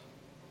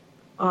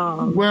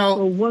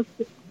 So what's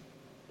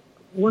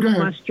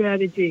my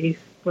strategy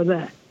for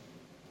that?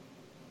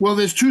 Well,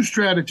 there's 2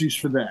 strategies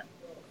for that.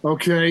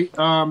 Okay.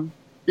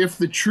 If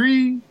the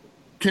tree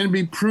can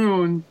be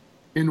pruned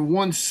in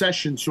one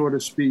session, so to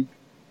speak,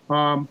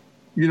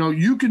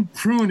 you can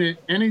prune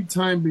it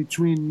anytime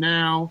between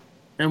now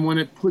and when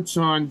it puts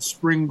on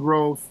spring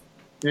growth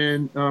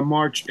in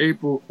March,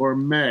 April, or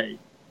May.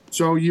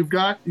 So you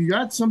got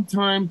some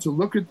time to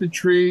look at the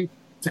tree,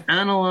 to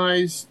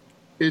analyze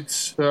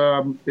its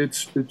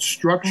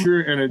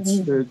structure and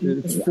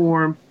its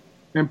form,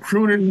 and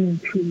prune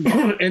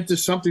it into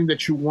something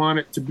that you want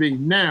it to be.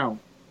 Now,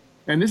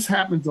 and this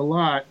happens a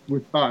lot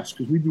with us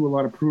because we do a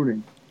lot of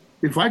pruning.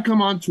 If I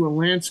come onto a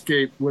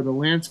landscape where the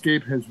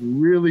landscape has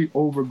really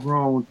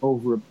overgrown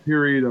over a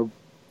period of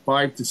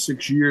 5 to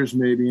 6 years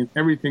maybe, and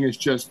everything is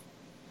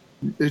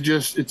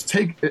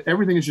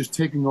everything is just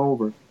taking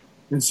over.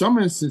 In some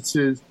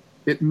instances,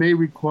 it may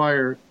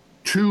require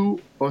 2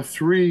 or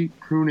 3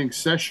 pruning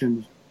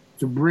sessions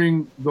to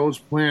bring those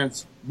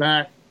plants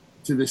back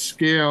to the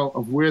scale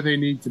of where they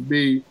need to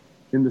be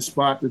in the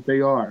spot that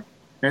they are.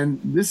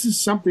 And this is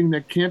something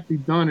that can't be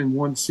done in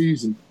one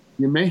season.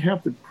 You may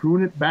have to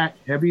prune it back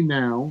heavy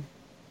now,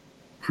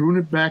 prune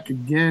it back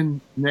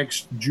again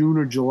next June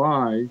or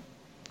July,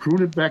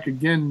 prune it back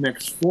again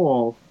next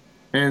fall,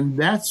 and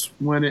that's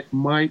when it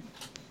might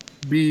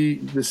be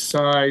the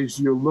size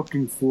you're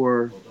looking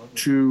for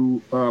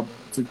to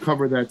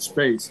cover that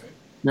space.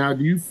 Now,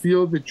 do you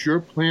feel that your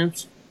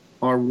plants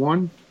are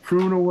one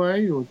prune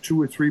away or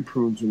 2 or 3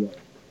 prunes away?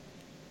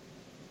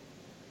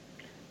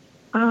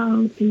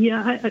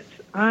 Yeah,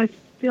 I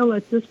feel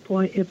at this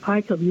point if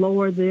I could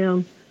lower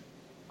them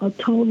a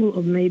total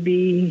of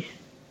maybe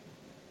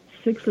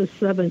 6 or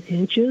 7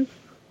 inches.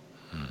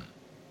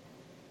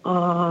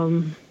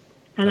 And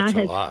That's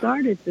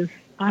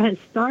I had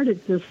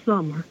started this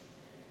summer,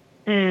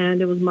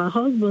 and it was my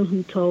husband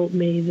who told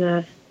me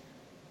that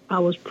I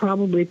was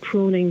probably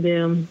pruning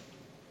them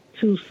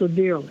too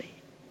severely.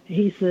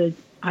 He said,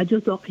 I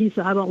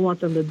don't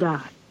want them to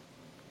die.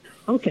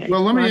 Okay.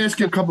 Well, let me ask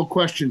you a couple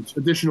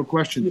additional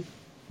questions.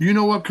 Do you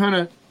know what kind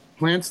of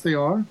plants they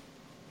are?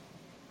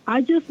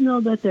 I just know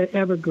that they're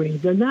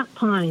evergreens. They're not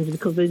pines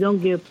because there's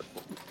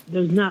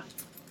not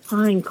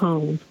pine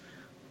cones.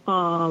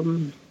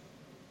 And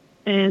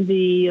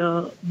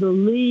the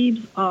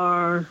leaves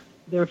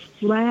they're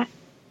flat.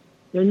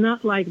 They're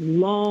not like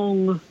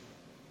long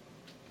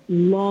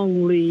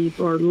leaves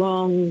or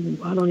long,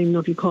 I don't even know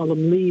if you call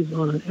them leaves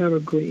on an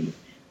evergreen.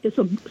 It's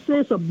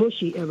a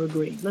bushy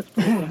evergreen. Let's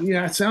put it that.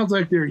 Yeah, it sounds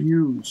like they're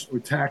yews or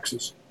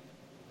taxus.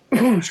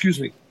 Excuse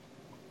me.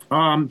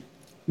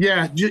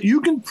 Yeah,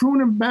 you can prune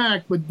them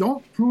back, but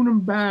don't prune them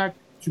back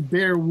to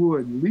bare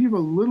wood. Leave a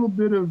little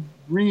bit of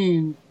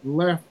green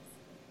left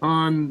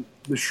on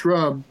the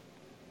shrub.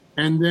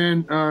 And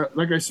then,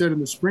 like I said, in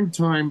the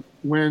springtime,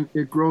 when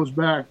it grows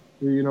back,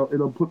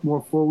 it'll put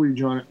more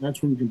foliage on it. And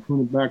that's when you can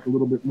prune it back a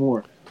little bit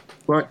more.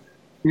 But,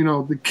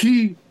 the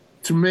key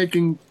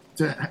to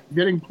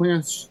getting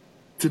plants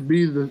to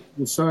be the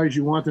size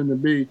you want them to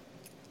be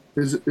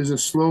is a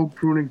slow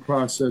pruning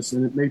process,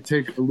 and it may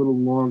take a little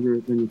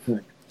longer than you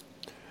think.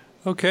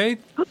 Okay.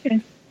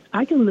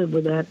 I can live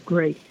with that.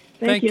 Great.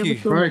 Thank you.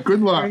 All right,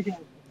 good luck.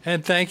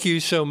 And thank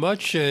you so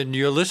much. And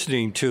you're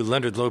listening to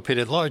Leonard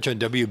Lopate at Large on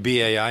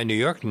WBAI New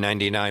York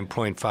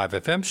 99.5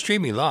 FM,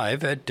 streaming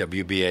live at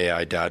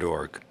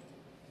WBAI.org.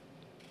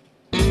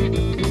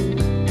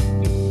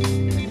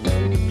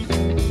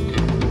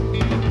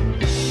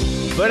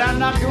 But I'm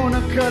not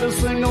gonna cut a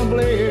single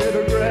blade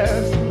of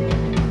grass.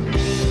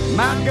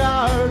 My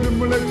garden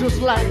will look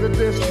just like the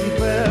distant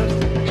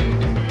past.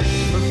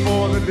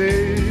 Before the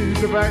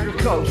days of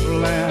agricultural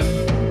land,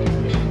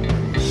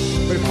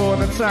 before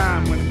the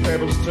time when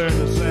pebbles turn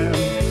to sand.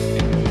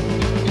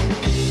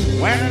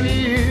 When I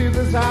leave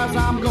this house,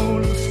 I'm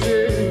going to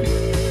stay.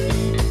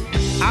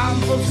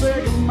 I'm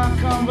forsaking my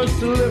comforts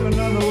to live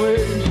another way.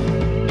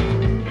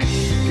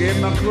 Get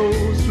my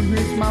clothes from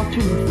mix my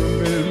food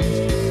from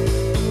bins.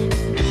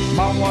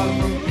 My water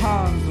from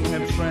ponds and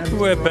have strands.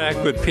 We're back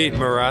with Pete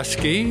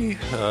Morosky,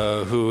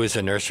 who is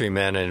a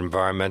nurseryman and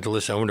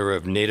environmentalist, owner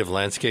of Native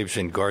Landscapes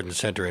and Garden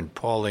Center in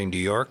Pawling, New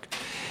York,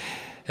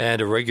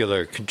 and a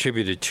regular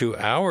contributor to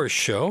our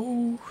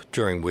show,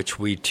 during which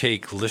we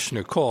take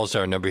listener calls.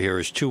 Our number here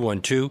is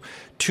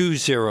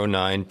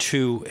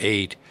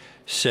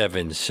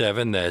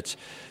 212-209-2877. That's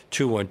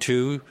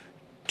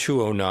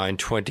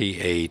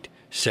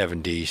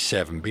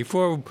 212-209-2877.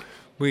 Before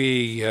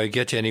we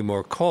get to any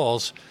more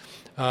calls,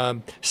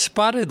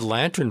 spotted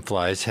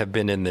lanternflies have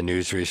been in the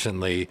news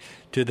recently.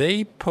 Do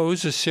they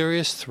pose a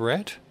serious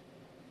threat?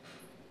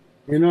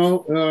 They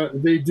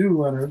do,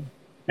 Leonard.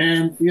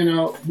 And,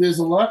 there's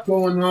a lot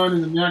going on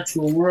in the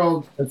natural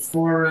world as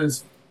far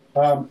as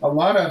a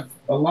lot of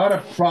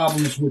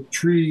problems with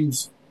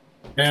trees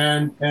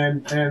and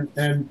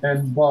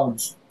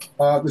bugs.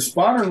 The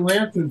spotted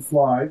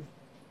lanternfly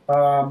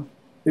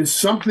is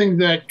something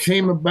that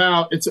came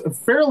about. It's a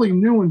fairly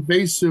new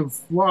invasive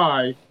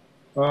fly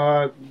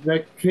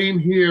that came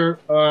here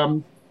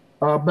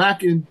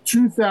back in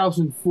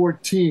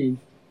 2014.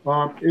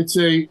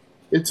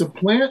 It's a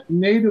plant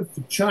native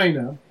to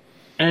China.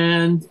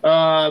 And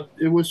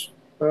it was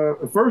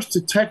first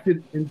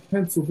detected in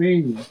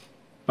Pennsylvania.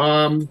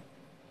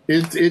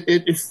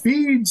 It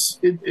feeds.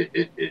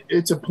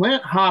 It's a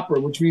plant hopper,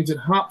 which means it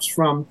hops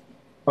from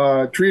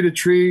tree to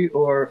tree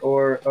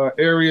or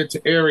area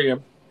to area,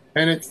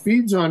 and it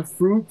feeds on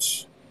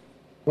fruits,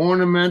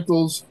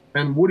 ornamentals,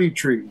 and woody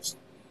trees.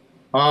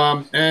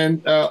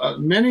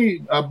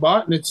 Many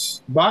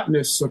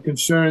botanists are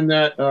concerned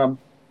that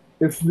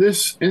if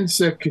this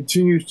insect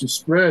continues to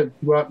spread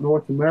throughout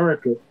North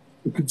America,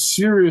 it could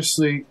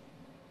seriously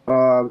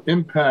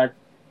impact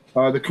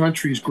the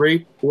country's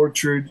grape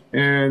orchard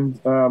and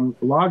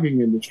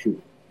logging industry.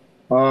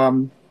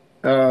 Why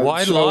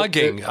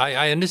logging?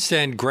 I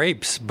understand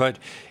grapes, but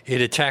it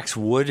attacks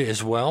wood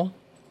as well?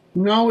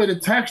 No, it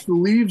attacks the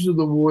leaves of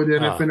the wood,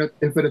 and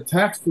if it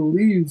attacks the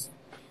leaves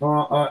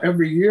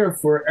every year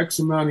for X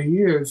amount of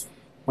years,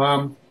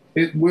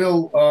 it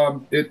will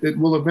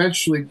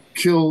eventually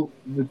kill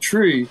the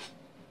tree.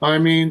 I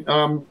mean,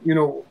 and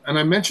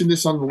I mentioned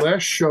this on the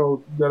last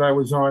show that I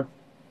was on.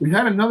 We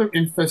had another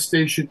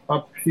infestation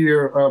up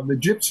here. The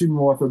gypsy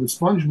moth or the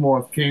sponge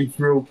moth came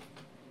through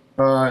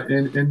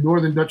in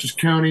northern Dutchess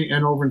County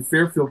and over in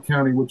Fairfield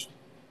County, which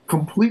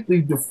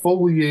completely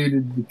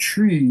defoliated the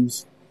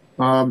trees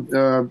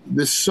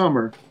this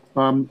summer.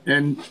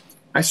 And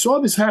I saw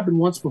this happen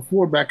once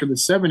before back in the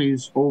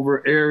 70s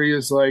over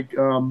areas like,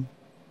 the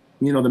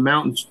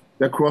mountains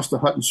that cross the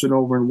Hutchinson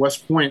over in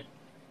West Point.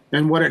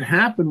 And what had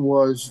happened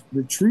was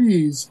the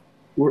trees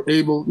were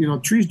able,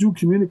 trees do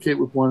communicate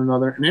with one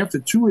another. And after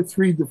 2 or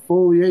 3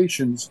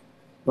 defoliations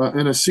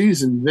in a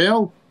season,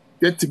 they'll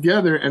get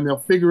together and they'll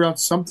figure out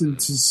something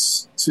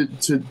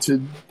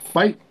to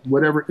fight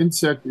whatever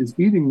insect is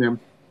eating them.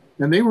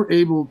 And they were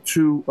able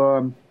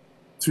to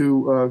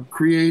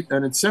create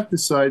an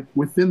insecticide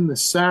within the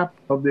sap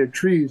of their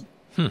trees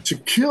to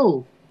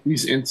kill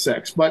these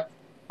insects. But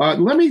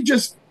let me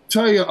just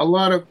tell you a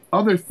lot of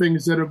other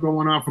things that are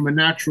going on from a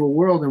natural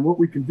world and what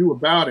we can do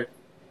about it.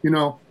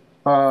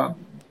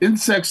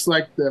 Insects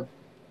like the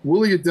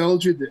woolly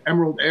adelgid, the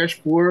emerald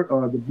ash borer,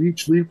 the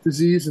beech leaf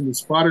disease, and the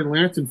spotted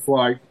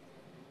lanternfly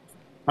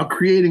are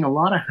creating a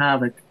lot of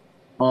havoc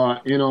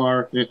in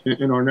our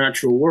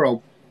natural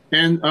world.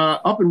 And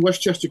up in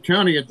Westchester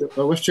County at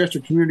the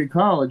Westchester Community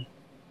College,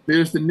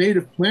 there's the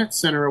Native Plant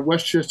Center at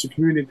Westchester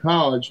Community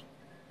College,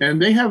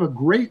 and they have a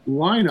great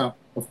lineup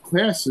of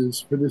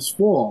classes for this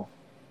fall.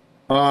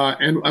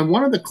 And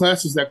one of the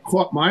classes that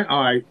caught my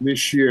eye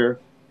this year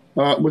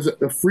was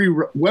a free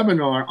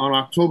webinar on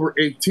October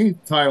 18th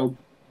titled,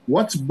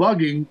 What's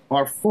Bugging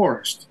Our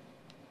Forest?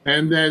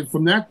 And then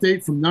from that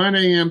date, from 9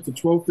 a.m. to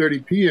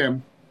 12:30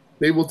 p.m.,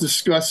 they will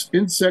discuss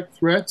insect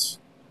threats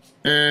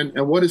and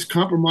what is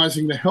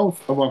compromising the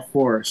health of our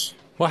forests.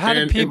 Well, how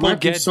do people it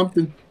might be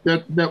something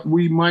that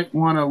we might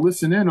want to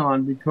listen in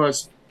on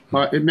because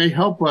it may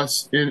help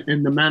us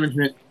in the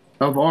management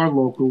of our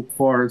local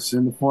forests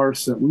and the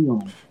forests that we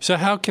own. So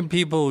how can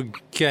people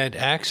get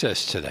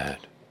access to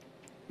that?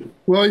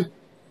 Well,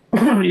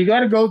 you got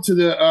to go to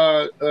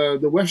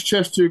the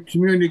Westchester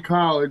Community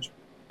College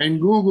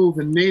and Google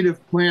the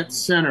Native Plant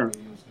Center.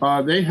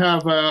 They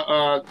have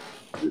an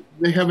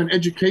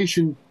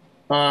education.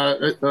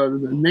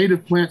 The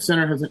Native Plant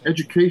Center has an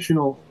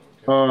educational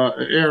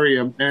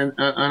area, and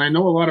I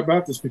know a lot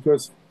about this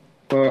because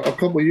a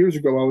couple of years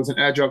ago I was an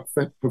adjunct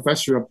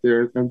professor up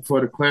there and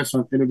taught a class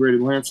on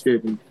integrated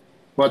landscaping.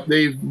 But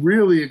they've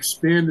really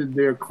expanded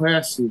their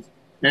classes,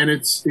 and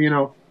it's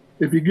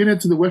if you get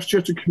into the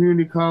Westchester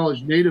Community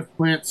College Native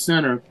Plant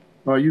Center,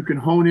 you can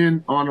hone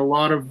in on a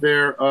lot of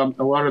their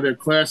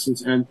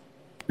classes, and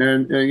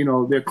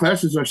their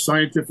classes are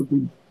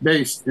scientifically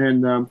based,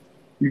 and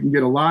you can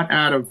get a lot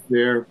out of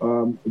their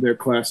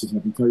classes. I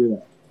can tell you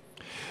that.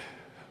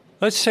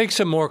 Let's take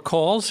some more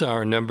calls.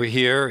 Our number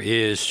here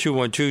is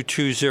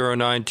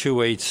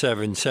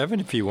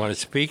 212-209-2877. If you want to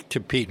speak to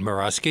Pete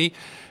Morosky,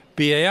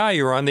 BAI,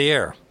 you're on the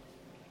air.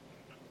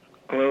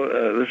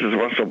 Hello, this is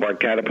Russell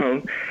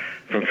Barcatapone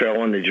from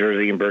Fairlawn, New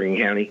Jersey, in Bergen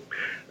County.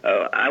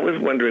 I was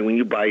wondering, when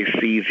you buy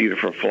seeds either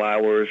for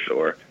flowers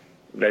or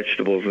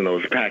vegetables in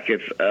those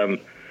packets,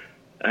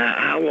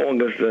 how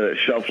long is the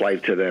shelf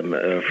life to them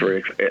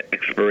for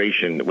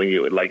expiration? When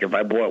you if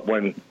I bought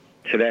one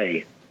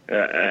today,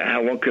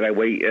 how long could I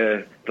wait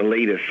the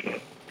latest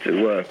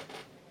to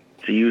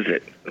use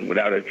it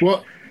without it?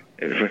 Well,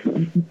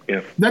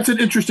 that's an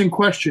interesting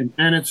question,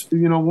 and it's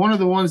one of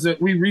the ones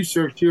that we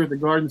researched here at the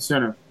Garden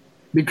Center,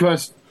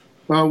 because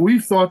we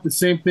thought the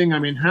same thing. I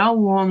mean, how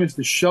long is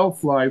the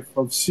shelf life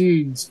of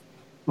seeds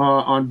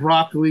on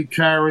broccoli,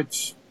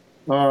 carrots,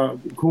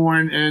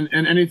 corn, and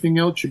anything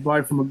else you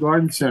buy from a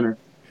garden center?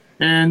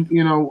 And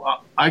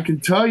I can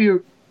tell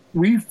you,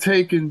 we've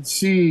taken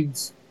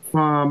seeds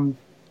from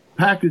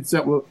packets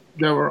that were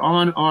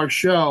on our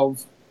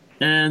shelves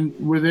and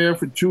were there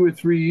for 2 or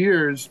 3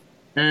 years,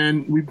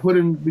 and we put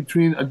them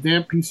between a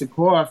damp piece of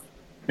cloth,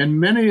 and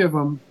many of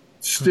them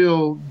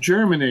still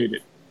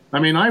germinated. I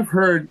mean, I've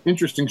heard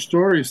interesting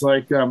stories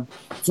like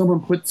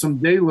someone put some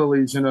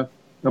daylilies in a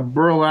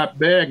burlap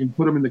bag and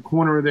put them in the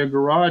corner of their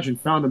garage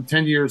and found them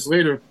 10 years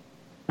later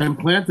and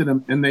planted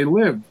them, and they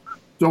lived.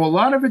 So a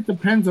lot of it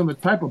depends on the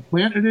type of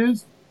plant it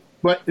is,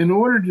 but in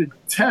order to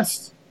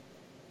test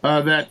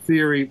that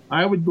theory,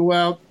 I would go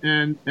out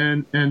and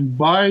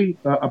buy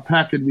a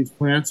packet of these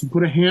plants and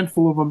put a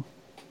handful of them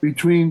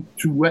between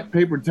 2 wet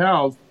paper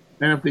towels,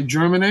 and if they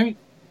germinate,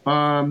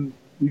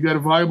 you got a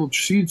viable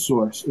seed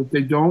source. If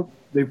they don't,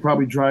 they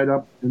probably dried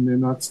up and they're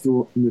not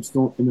no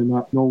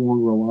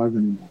longer alive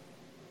anymore.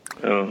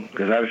 Oh,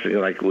 because I was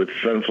thinking like with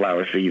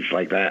sunflower seeds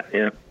like that,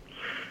 yeah.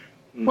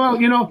 Well,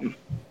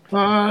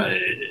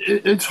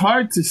 it's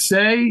hard to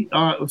say.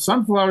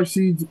 Sunflower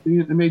seeds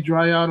may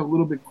dry out a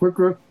little bit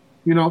quicker.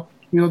 There are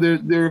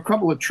a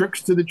couple of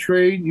tricks to the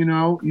trade.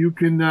 You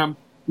can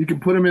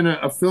put them in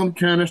a film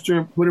canister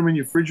and put them in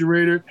your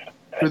refrigerator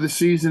for the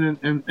season,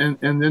 and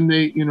then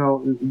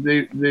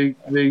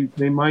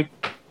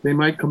they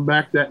might come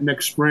back that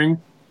next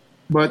spring.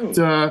 But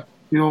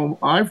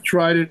I've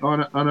tried it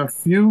on a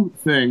few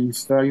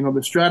things.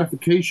 The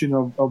stratification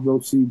of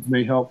those seeds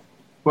may help,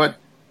 but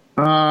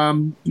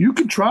you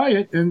can try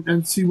it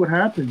and see what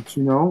happens.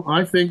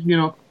 I think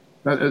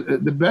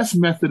the best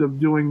method of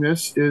doing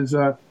this is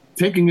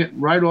taking it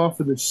right off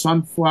of the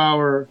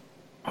sunflower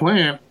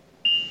plant,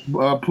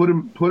 put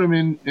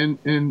them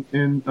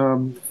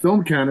in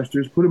film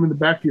canisters, put them in the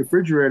back of your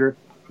refrigerator,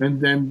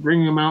 and then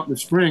bring them out in the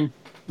spring.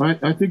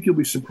 I think you'll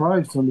be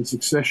surprised on the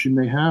success you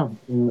may have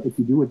if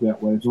you do it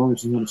that way, as long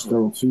as it's not a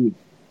sterile seed.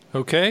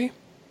 Okay.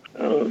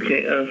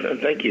 Okay.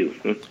 Thank you.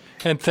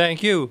 And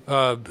thank you.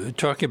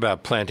 Talking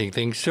about planting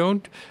things,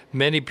 don't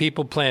many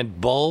people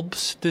plant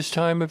bulbs this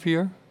time of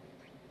year?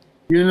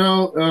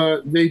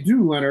 They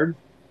do, Leonard.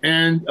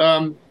 And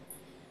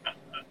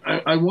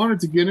I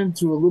wanted to get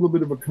into a little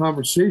bit of a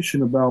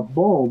conversation about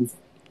bulbs.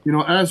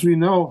 As we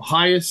know,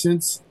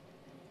 hyacinths,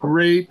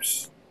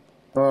 grapes,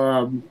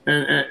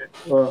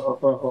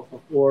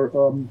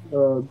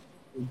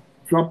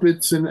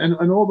 trumpets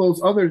and all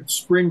those other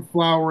spring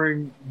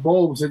flowering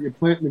bulbs that you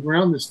plant in the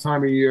ground this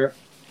time of year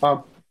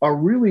are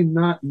really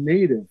not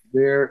native.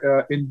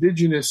 They're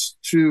indigenous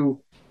to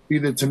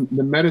either to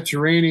the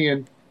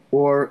Mediterranean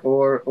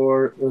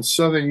or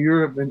Southern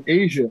Europe and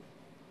Asia.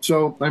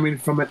 So,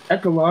 from an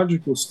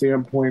ecological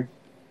standpoint,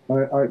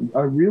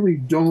 I really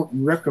don't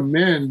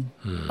recommend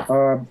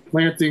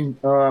planting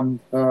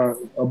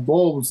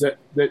bulbs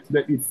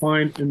that you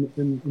find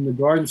in the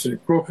garden center.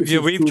 Yeah,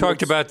 we've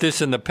talked about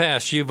this in the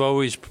past. You've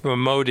always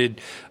promoted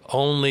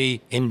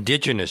only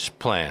indigenous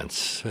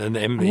plants, and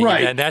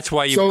right. And that's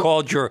why you've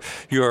called your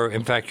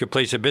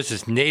place of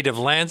business Native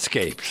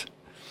Landscapes.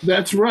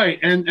 That's right.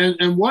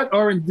 And what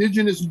are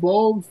indigenous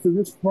bulbs to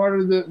this part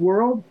of the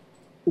world?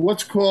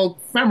 What's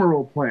called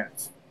femoral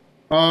plants.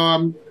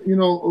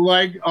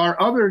 Like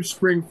our other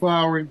spring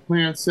flowering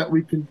plants that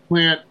we can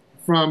plant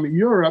from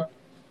Europe,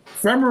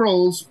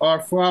 femerals are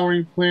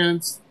flowering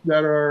plants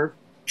that are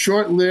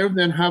short-lived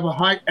and have a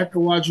high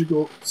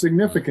ecological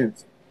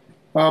significance.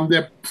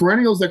 They're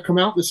perennials that come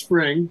out in the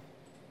spring.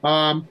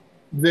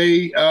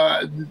 They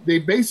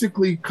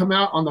basically come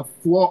out on the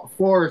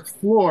forest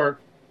floor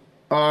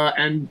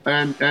and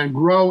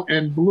grow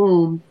and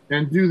bloom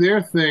and do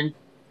their thing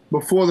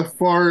before the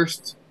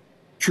forest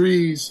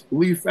trees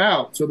leaf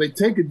out. So they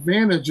take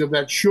advantage of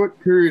that short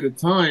period of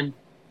time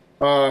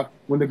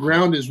when the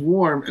ground is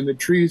warm and the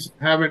trees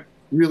haven't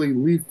really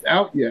leafed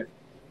out yet.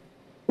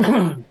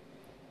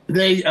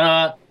 They,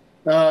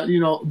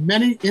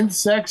 many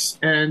insects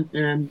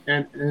and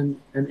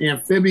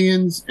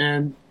amphibians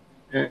and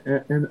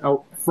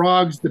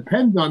frogs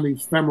depend on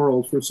these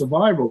femerals for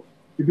survival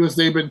because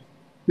they've been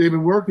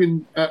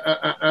working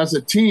as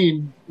a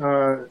team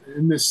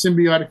in this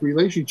symbiotic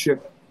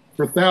relationship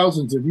for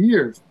thousands of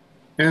years.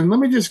 And let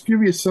me just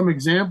give you some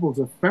examples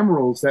of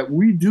femerals that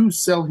we do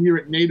sell here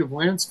at Native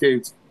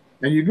Landscapes,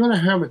 and you're going to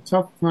have a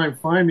tough time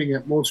finding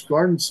at most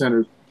garden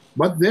centers,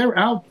 but they're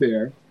out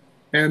there.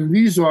 And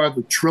these are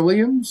the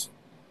trilliums,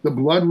 the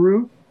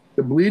bloodroot,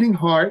 the bleeding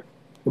heart,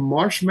 the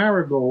marsh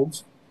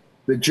marigolds,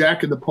 the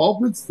jack of the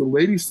pulpits, the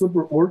lady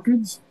slipper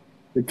orchids,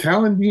 the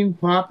calendine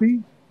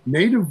poppy,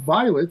 native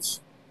violets,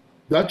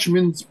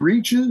 Dutchman's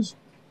breeches,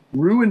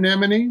 rue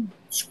anemone,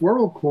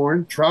 squirrel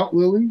corn, trout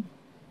lily,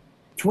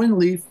 twin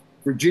leaf,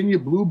 Virginia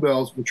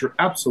bluebells, which are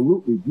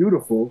absolutely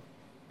beautiful,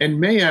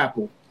 and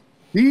mayapple.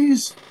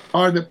 These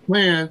are the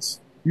plants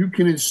you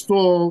can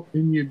install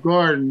in your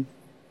garden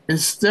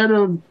instead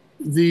of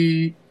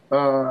the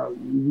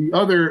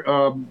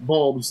other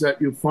bulbs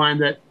that you'll find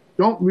that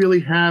don't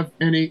really have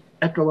any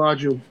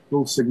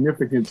ecological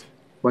significance,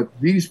 but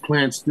these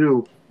plants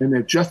do, and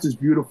they're just as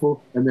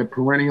beautiful, and they're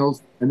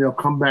perennials, and they'll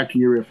come back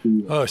year after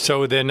year. Oh,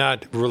 so they're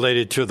not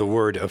related to the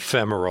word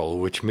ephemeral,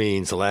 which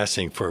means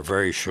lasting for a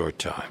very short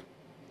time.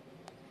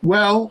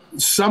 Well,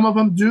 some of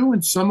them do,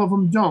 and some of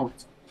them don't.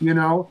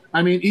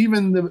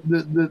 Even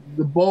the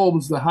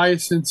bulbs, the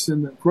hyacinths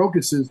and the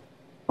crocuses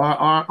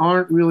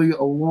aren't really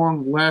a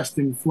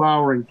long-lasting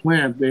flowering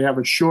plant. They have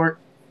a short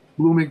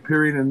blooming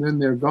period, and then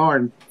they're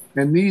gone.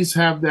 And these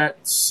have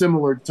that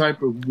similar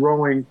type of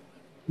growing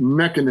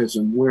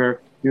mechanism where,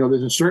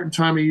 there's a certain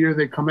time of year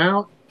they come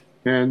out,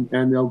 and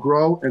they'll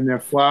grow and they'll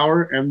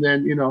flower, and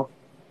then, you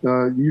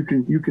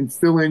can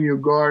fill in your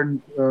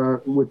garden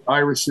with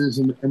irises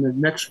and the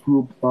next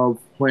group of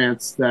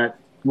plants that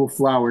will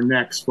flower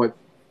next. But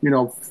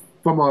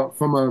from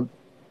a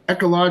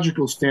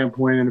ecological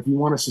standpoint, and if you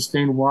want to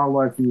sustain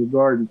wildlife in your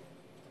garden,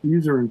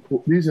 these are an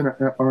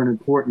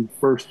important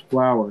first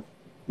flower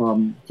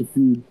to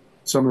feed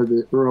some of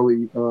the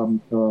early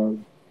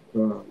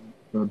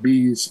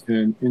bees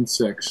and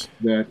insects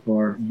that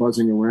are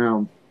buzzing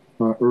around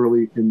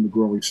early in the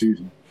growing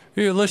season.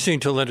 You're listening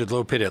to Leonard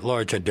Lopate at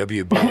Large on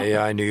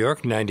WBAI New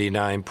York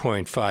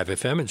 99.5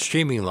 FM and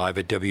streaming live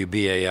at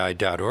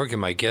WBAI.org.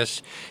 And my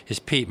guest is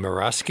Pete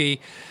Morosky,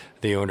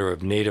 the owner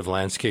of Native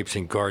Landscapes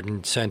and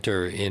Garden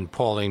Center in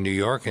Pawling, New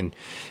York. And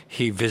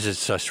he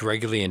visits us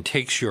regularly and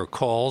takes your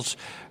calls.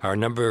 Our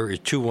number is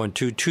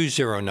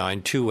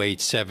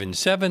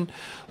 212-209-2877.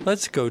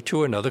 Let's go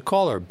to another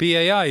caller.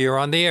 BAI, you're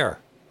on the air.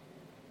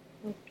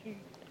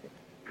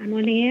 I'm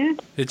on the air.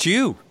 It's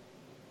you.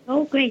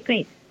 Oh, great.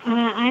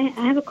 I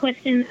have a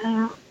question.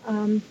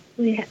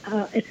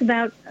 It's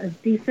about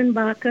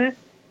Diefenbacher,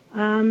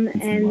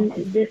 and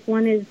this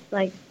one is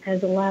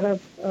has a lot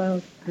of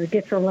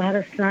gets a lot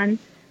of sun.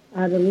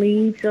 The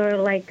leaves are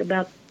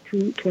about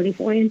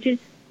 24 inches,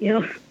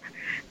 and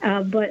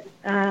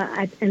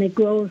it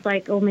grows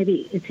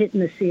maybe it's hitting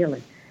the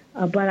ceiling.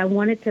 But I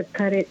wanted to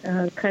cut it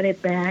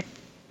back.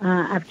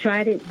 I've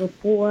tried it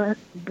before,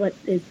 but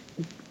it's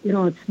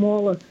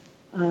smaller.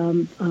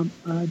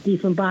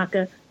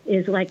 Diefenbacher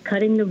is like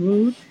cutting the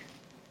roots,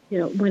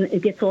 when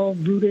it gets all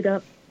rooted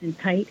up and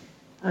tight,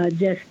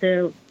 just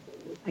to,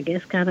 I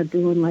guess, kind of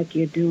doing like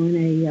you're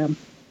doing a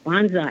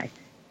bonsai,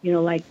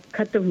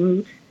 cut the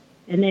roots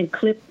and then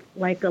clip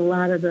a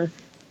lot of the,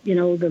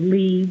 the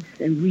leaves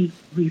and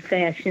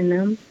refashion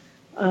them.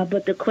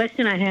 But the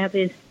question I have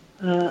is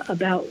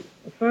about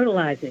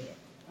fertilizing it,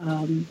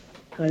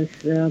 because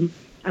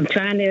I'm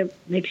trying to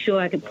make sure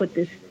I can put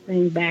this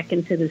thing back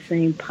into the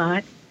same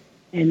pot,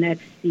 and that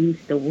seems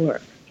to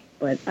work.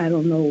 But I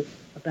don't know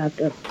about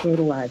the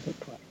fertilizer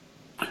part.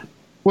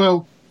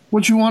 Well,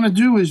 what you want to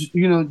do is,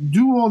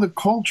 do all the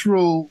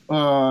cultural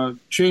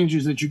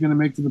changes that you're going to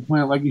make to the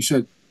plant. Like you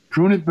said,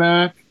 prune it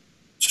back,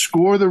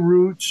 score the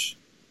roots,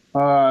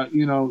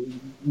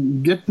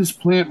 get this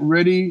plant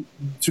ready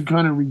to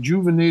kind of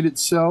rejuvenate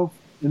itself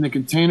in the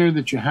container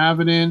that you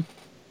have it in.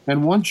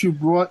 And once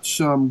you've brought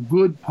some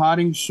good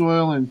potting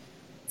soil and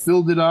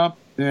filled it up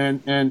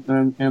and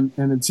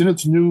it's in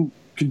its new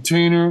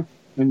container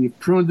and you've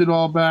pruned it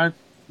all back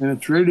and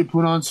it's ready to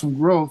put on some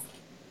growth,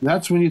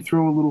 that's when you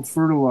throw a little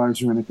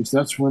fertilizer in it, because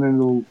that's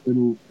when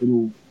it'll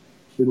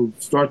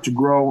start to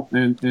grow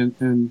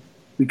and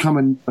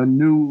become a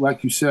new,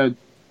 like you said,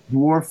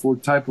 dwarf or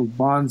type of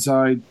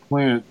bonsai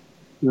plant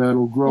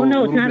that'll grow. Oh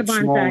no, it's not a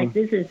bonsai. Smaller.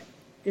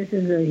 This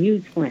is a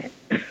huge plant.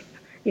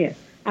 Yeah,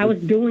 I was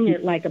doing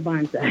it like a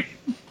bonsai.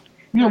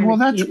 Yeah, well,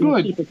 that's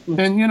good.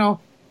 And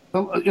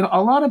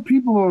a lot of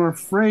people are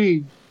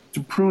afraid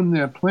to prune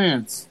their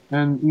plants,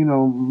 and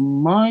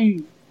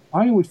I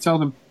always tell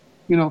them,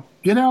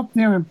 get out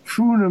there and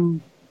prune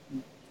them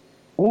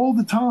all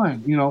the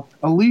time.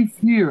 A leaf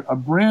here, a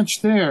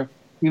branch there.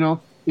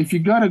 If you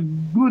got a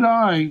good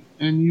eye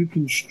and you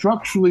can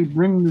structurally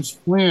bring this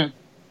plant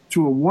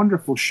to a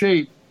wonderful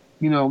shape,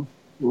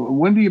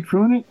 when do you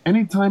prune it?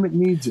 Anytime it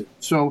needs it.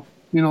 So,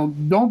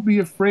 don't be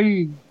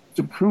afraid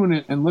to prune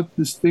it and let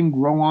this thing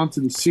grow onto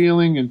the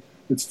ceiling and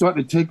it's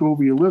starting to take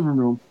over your living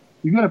room.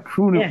 You got to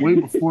prune it way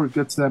before it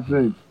gets that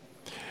big.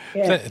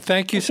 Yeah.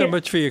 Thank you so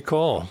much for your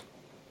call.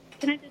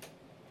 Can I just...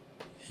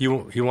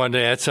 You wanted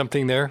to add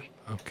something there?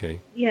 Okay.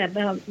 Yeah,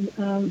 about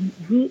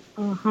root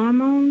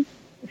hormones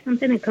or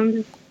something that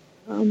comes.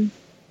 I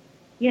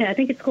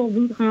think it's called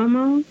root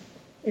hormone.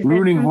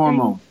 Rooting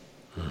hormone.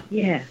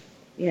 Yeah.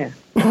 Yeah,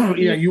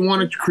 you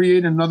want to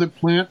create another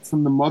plant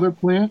from the mother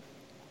plant.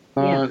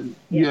 You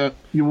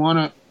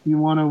want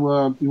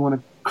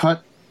to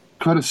cut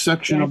a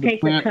section of the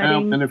plant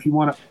out, and if you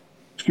want to,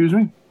 excuse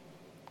me.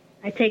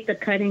 I take the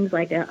cuttings,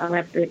 I'll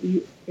have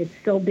to. It's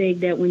so big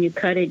that when you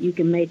cut it, you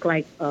can make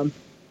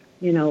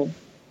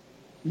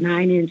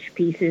 9-inch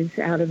pieces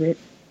out of it,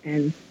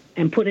 and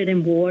put it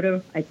in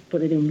water. I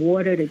put it in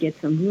water to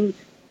get some roots.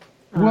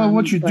 Well,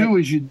 what you do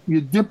is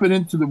you dip it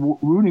into the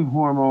rooting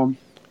hormone,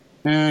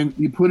 and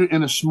you put it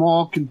in a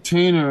small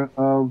container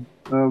of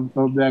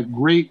that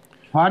great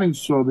potting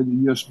soil that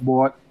you just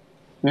bought,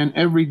 and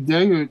every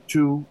day or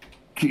two,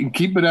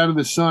 keep it out of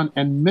the sun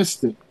and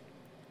mist it.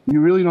 You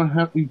really don't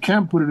have. You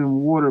can't put it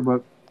in water,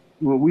 but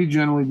what we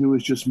generally do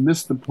is just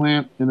mist the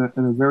plant in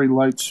a very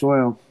light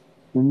soil,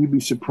 and you'd be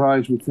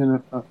surprised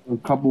within a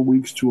couple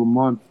weeks to a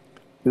month,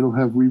 it'll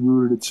have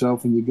re-rooted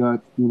itself, and you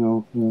got a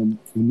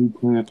new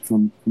plant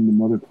from the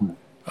mother plant.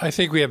 I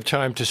think we have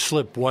time to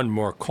slip one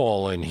more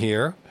call in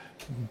here.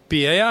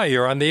 BAI,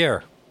 you're on the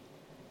air.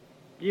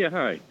 Yeah,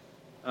 hi.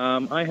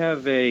 I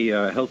have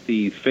a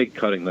healthy fig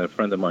cutting that a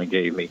friend of mine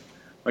gave me.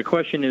 My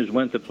question is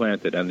when to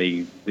plant it, and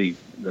I've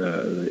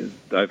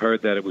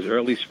heard that it was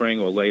early spring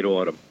or late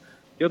autumn.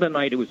 The other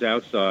night it was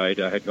outside.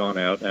 I had gone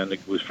out, and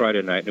it was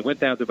Friday night, and it went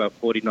down to about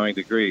 49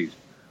 degrees.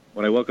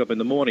 When I woke up in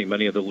the morning,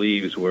 many of the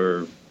leaves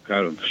were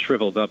kind of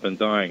shriveled up and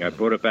dying. I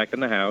brought it back in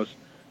the house,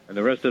 and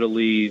the rest of the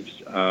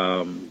leaves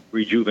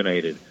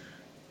rejuvenated.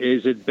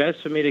 Is it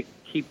best for me to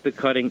keep the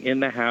cutting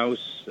in the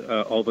house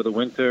over the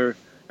winter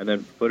and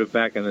then put it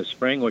back in the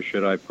spring, or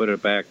should I put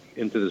it back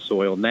into the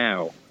soil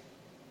now?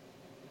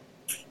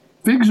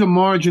 Figs are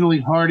marginally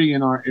hardy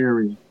in our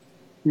area.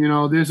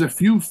 There's a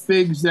few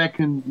figs that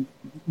can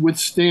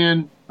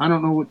withstand, I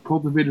don't know what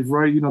cultivated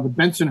variety, the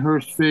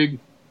Bensonhurst fig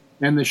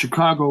and the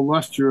Chicago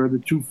Luster are the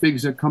two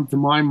figs that come to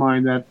my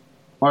mind that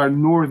are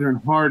northern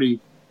hardy.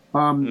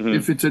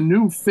 If it's a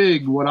new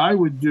fig, what I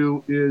would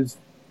do is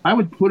I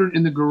would put it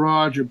in the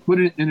garage or put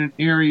it in an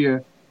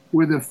area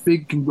where the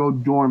fig can go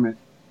dormant,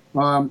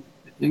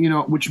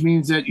 which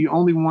means that you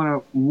only want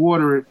to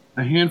water it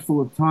a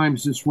handful of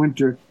times this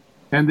winter,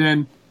 and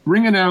then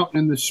bring it out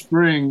in the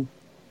spring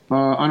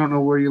I don't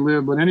know where you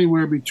live, but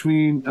anywhere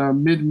between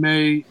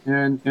mid-May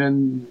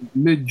and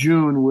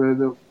mid-June, where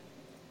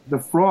the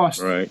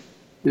frost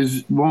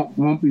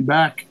won't be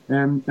back,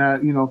 and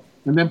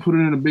and then put it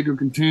in a bigger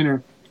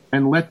container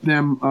and let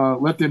them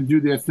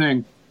do their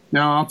thing.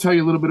 Now I'll tell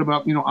you a little bit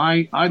about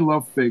I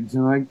love figs,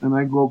 and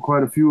I grow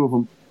quite a few of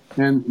them,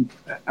 and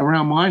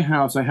around my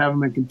house I have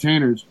them in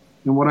containers,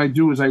 and what I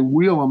do is I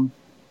wheel them,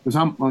 because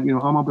I'm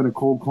up in a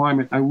cold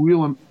climate. I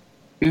wheel them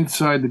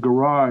inside the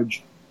garage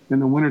in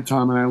the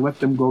wintertime, and I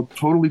let them go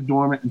totally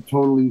dormant and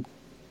totally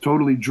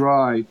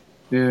dry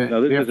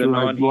after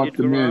I brought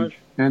them in.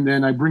 And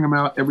then I bring them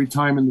out every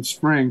time in the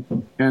spring,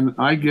 and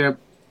I get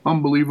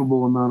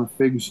unbelievable amount of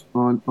figs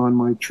on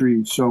my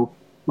trees. So,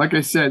 like I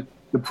said,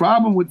 the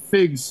problem with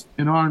figs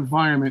in our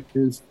environment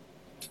is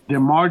they're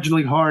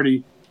marginally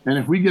hardy, and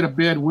if we get a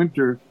bad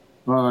winter,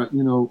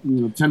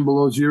 10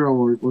 below zero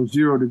or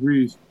 0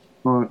 degrees,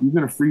 you're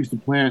going to freeze the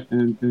plant,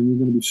 and you're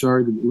going to be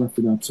sorry that you left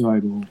it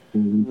outside.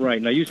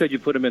 Right. Now, you said you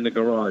put them in the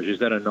garage. Is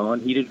that a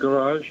non-heated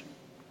garage?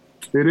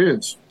 It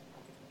is.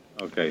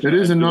 Okay. It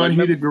is a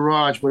non-heated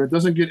garage, but it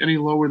doesn't get any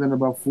lower than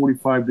about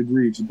 45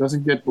 degrees. It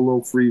doesn't get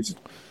below freezing.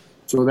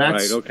 So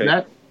that's right, okay.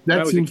 that when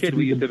I was seems a kid, to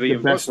we be used to be the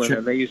in best Brooklyn,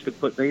 and they used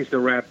to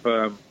wrap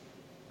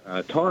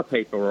tar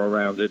paper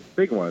around it,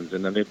 big ones,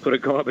 and then they put a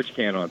garbage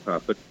can on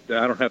top. But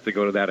I don't have to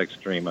go to that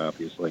extreme,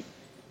 obviously.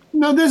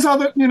 No, there's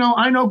other.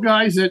 I know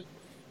guys that,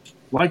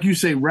 like you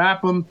say,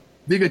 wrap them,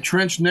 dig a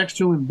trench next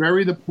to them, and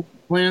bury the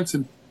plants,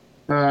 and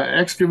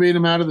excavate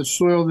them out of the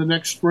soil the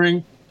next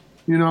spring.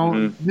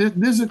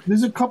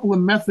 There's a couple of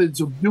methods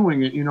of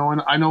doing it.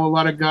 And I know a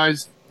lot of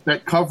guys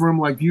that cover them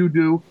like you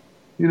do.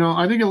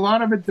 I think a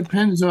lot of it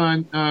depends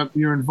on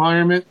your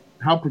environment,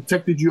 how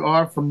protected you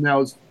are from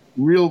those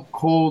real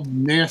cold,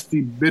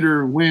 nasty,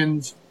 bitter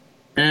winds,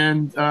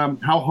 and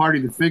how hardy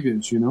the fig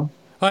is.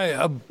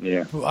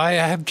 I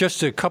have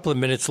just a couple of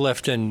minutes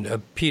left,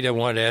 and Pete, I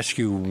want to ask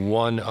you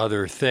one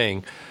other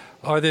thing.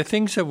 Are there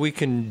things that we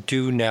can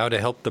do now to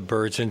help the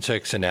birds,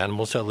 insects, and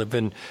animals that live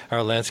in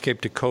our landscape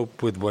to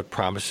cope with what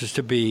promises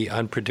to be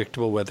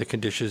unpredictable weather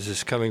conditions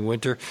this coming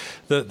winter?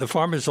 The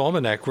Farmer's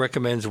Almanac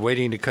recommends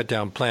waiting to cut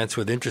down plants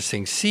with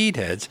interesting seed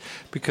heads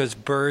because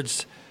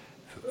birds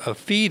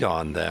feed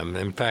on them.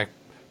 In fact,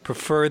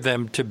 prefer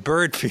them to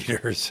bird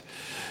feeders.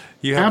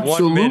 You have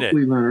Absolutely, 1 minute.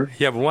 Leonard.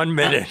 You have 1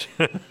 minute.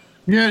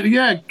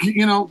 Yeah.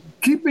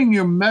 Keeping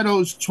your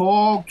meadows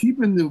tall,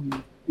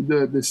 keeping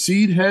the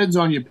seed heads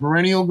on your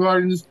perennial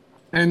gardens.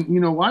 And,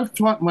 I've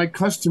taught my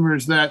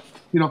customers that,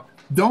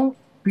 don't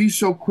be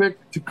so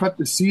quick to cut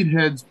the seed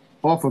heads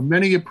off of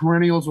many of your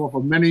perennials, off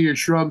of many of your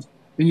shrubs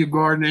in your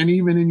garden, and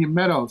even in your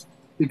meadows.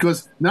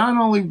 Because not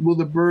only will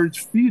the birds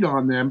feed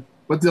on them,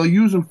 but they'll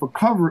use them for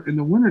cover in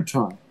the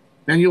wintertime.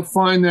 And you'll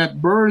find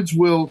that birds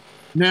will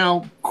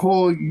now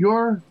call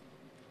your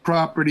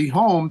property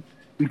home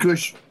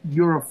because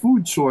you're a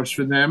food source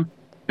for them.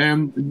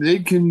 And they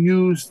can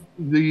use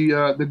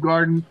the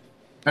garden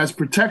as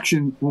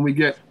protection when we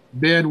get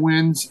bad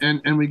winds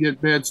and we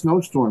get bad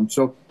snowstorms.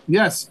 So,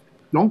 yes,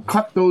 don't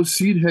cut those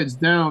seed heads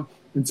down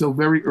until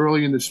very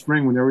early in the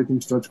spring when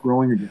everything starts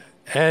growing again.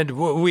 And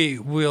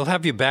we'll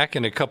have you back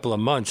in a couple of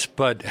months,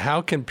 but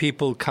how can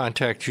people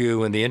contact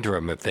you in the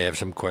interim if they have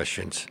some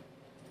questions?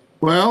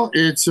 Well,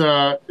 it's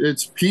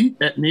Pete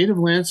at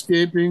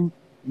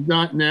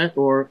nativelandscaping.net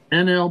or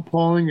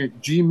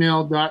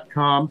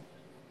nlpauling@gmail.com.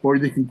 Or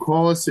they can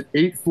call us at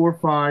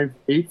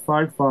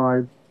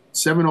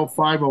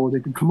 845-855-7050. Or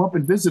they can come up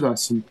and visit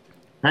us and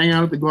hang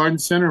out at the garden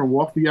center and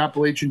walk the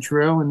Appalachian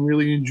Trail and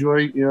really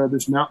enjoy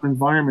this mountain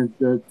environment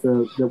that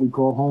we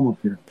call home up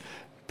here.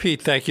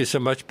 Pete, thank you so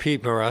much.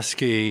 Pete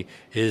Murawski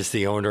is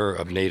the owner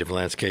of Native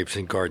Landscapes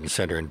and Garden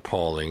Center in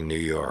Pawling, New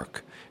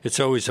York. It's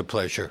always a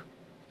pleasure.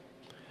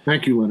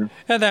 Thank you, Leonard.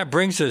 And that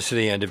brings us to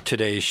the end of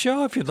today's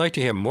show. If you'd like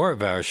to hear more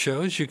of our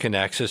shows, you can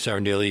access our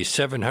nearly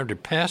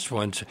 700 past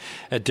ones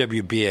at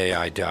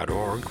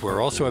WBAI.org.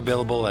 We're also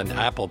available on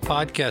Apple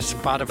Podcasts,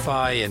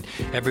 Spotify, and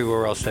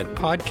everywhere else that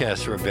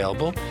podcasts are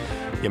available.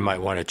 You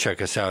might want to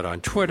check us out on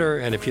Twitter.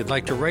 And if you'd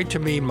like to write to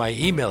me, my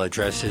email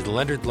address is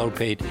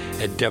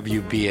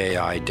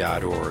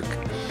leonardlopate@WBAI.org.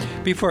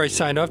 Before I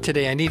sign off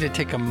today, I need to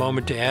take a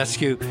moment to ask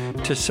you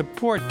to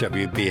support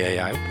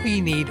WBAI. We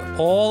need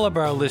all of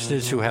our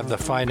listeners who have the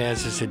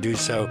finances to do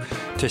so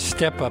to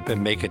step up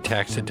and make a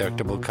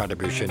tax-deductible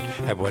contribution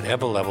at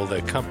whatever level they're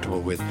comfortable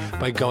with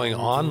by going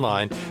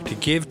online to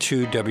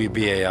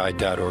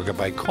give2WBAI.org or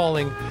by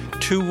calling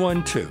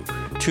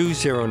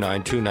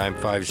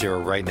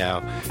 212-209-2950 right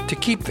now to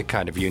keep the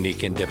kind of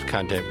unique in-depth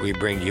content we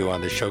bring you on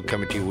the show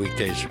coming to you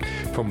weekdays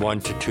from 1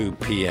 to 2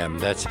 p.m.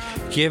 That's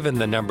give and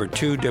the number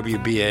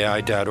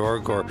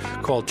 2WBAI.org or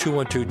call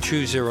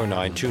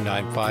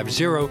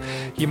 212-209-2950.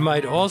 You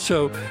might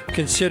also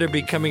consider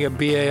becoming a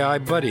BAI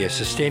buddy, a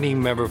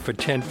sustaining member for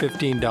 $10,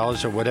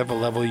 $15 or whatever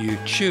level you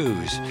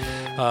choose.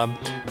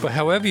 But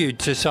however you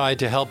decide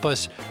to help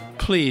us,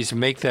 please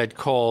make that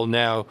call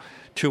now.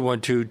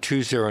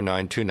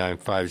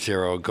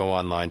 212-209-2950. Go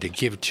online to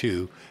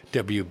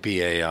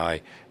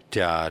give2WBAI.org.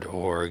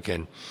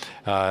 And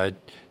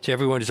to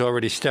everyone who's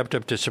already stepped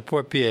up to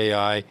support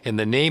PAI in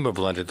the name of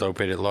Leonard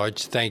Lopate at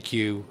Large, thank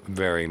you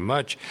very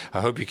much.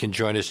 I hope you can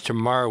join us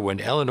tomorrow when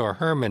Eleanor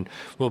Herman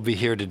will be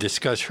here to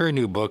discuss her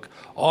new book,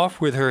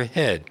 Off With Her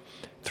Head,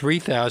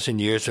 3,000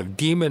 Years of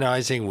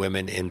Demonizing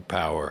Women in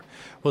Power.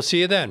 We'll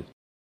see you then.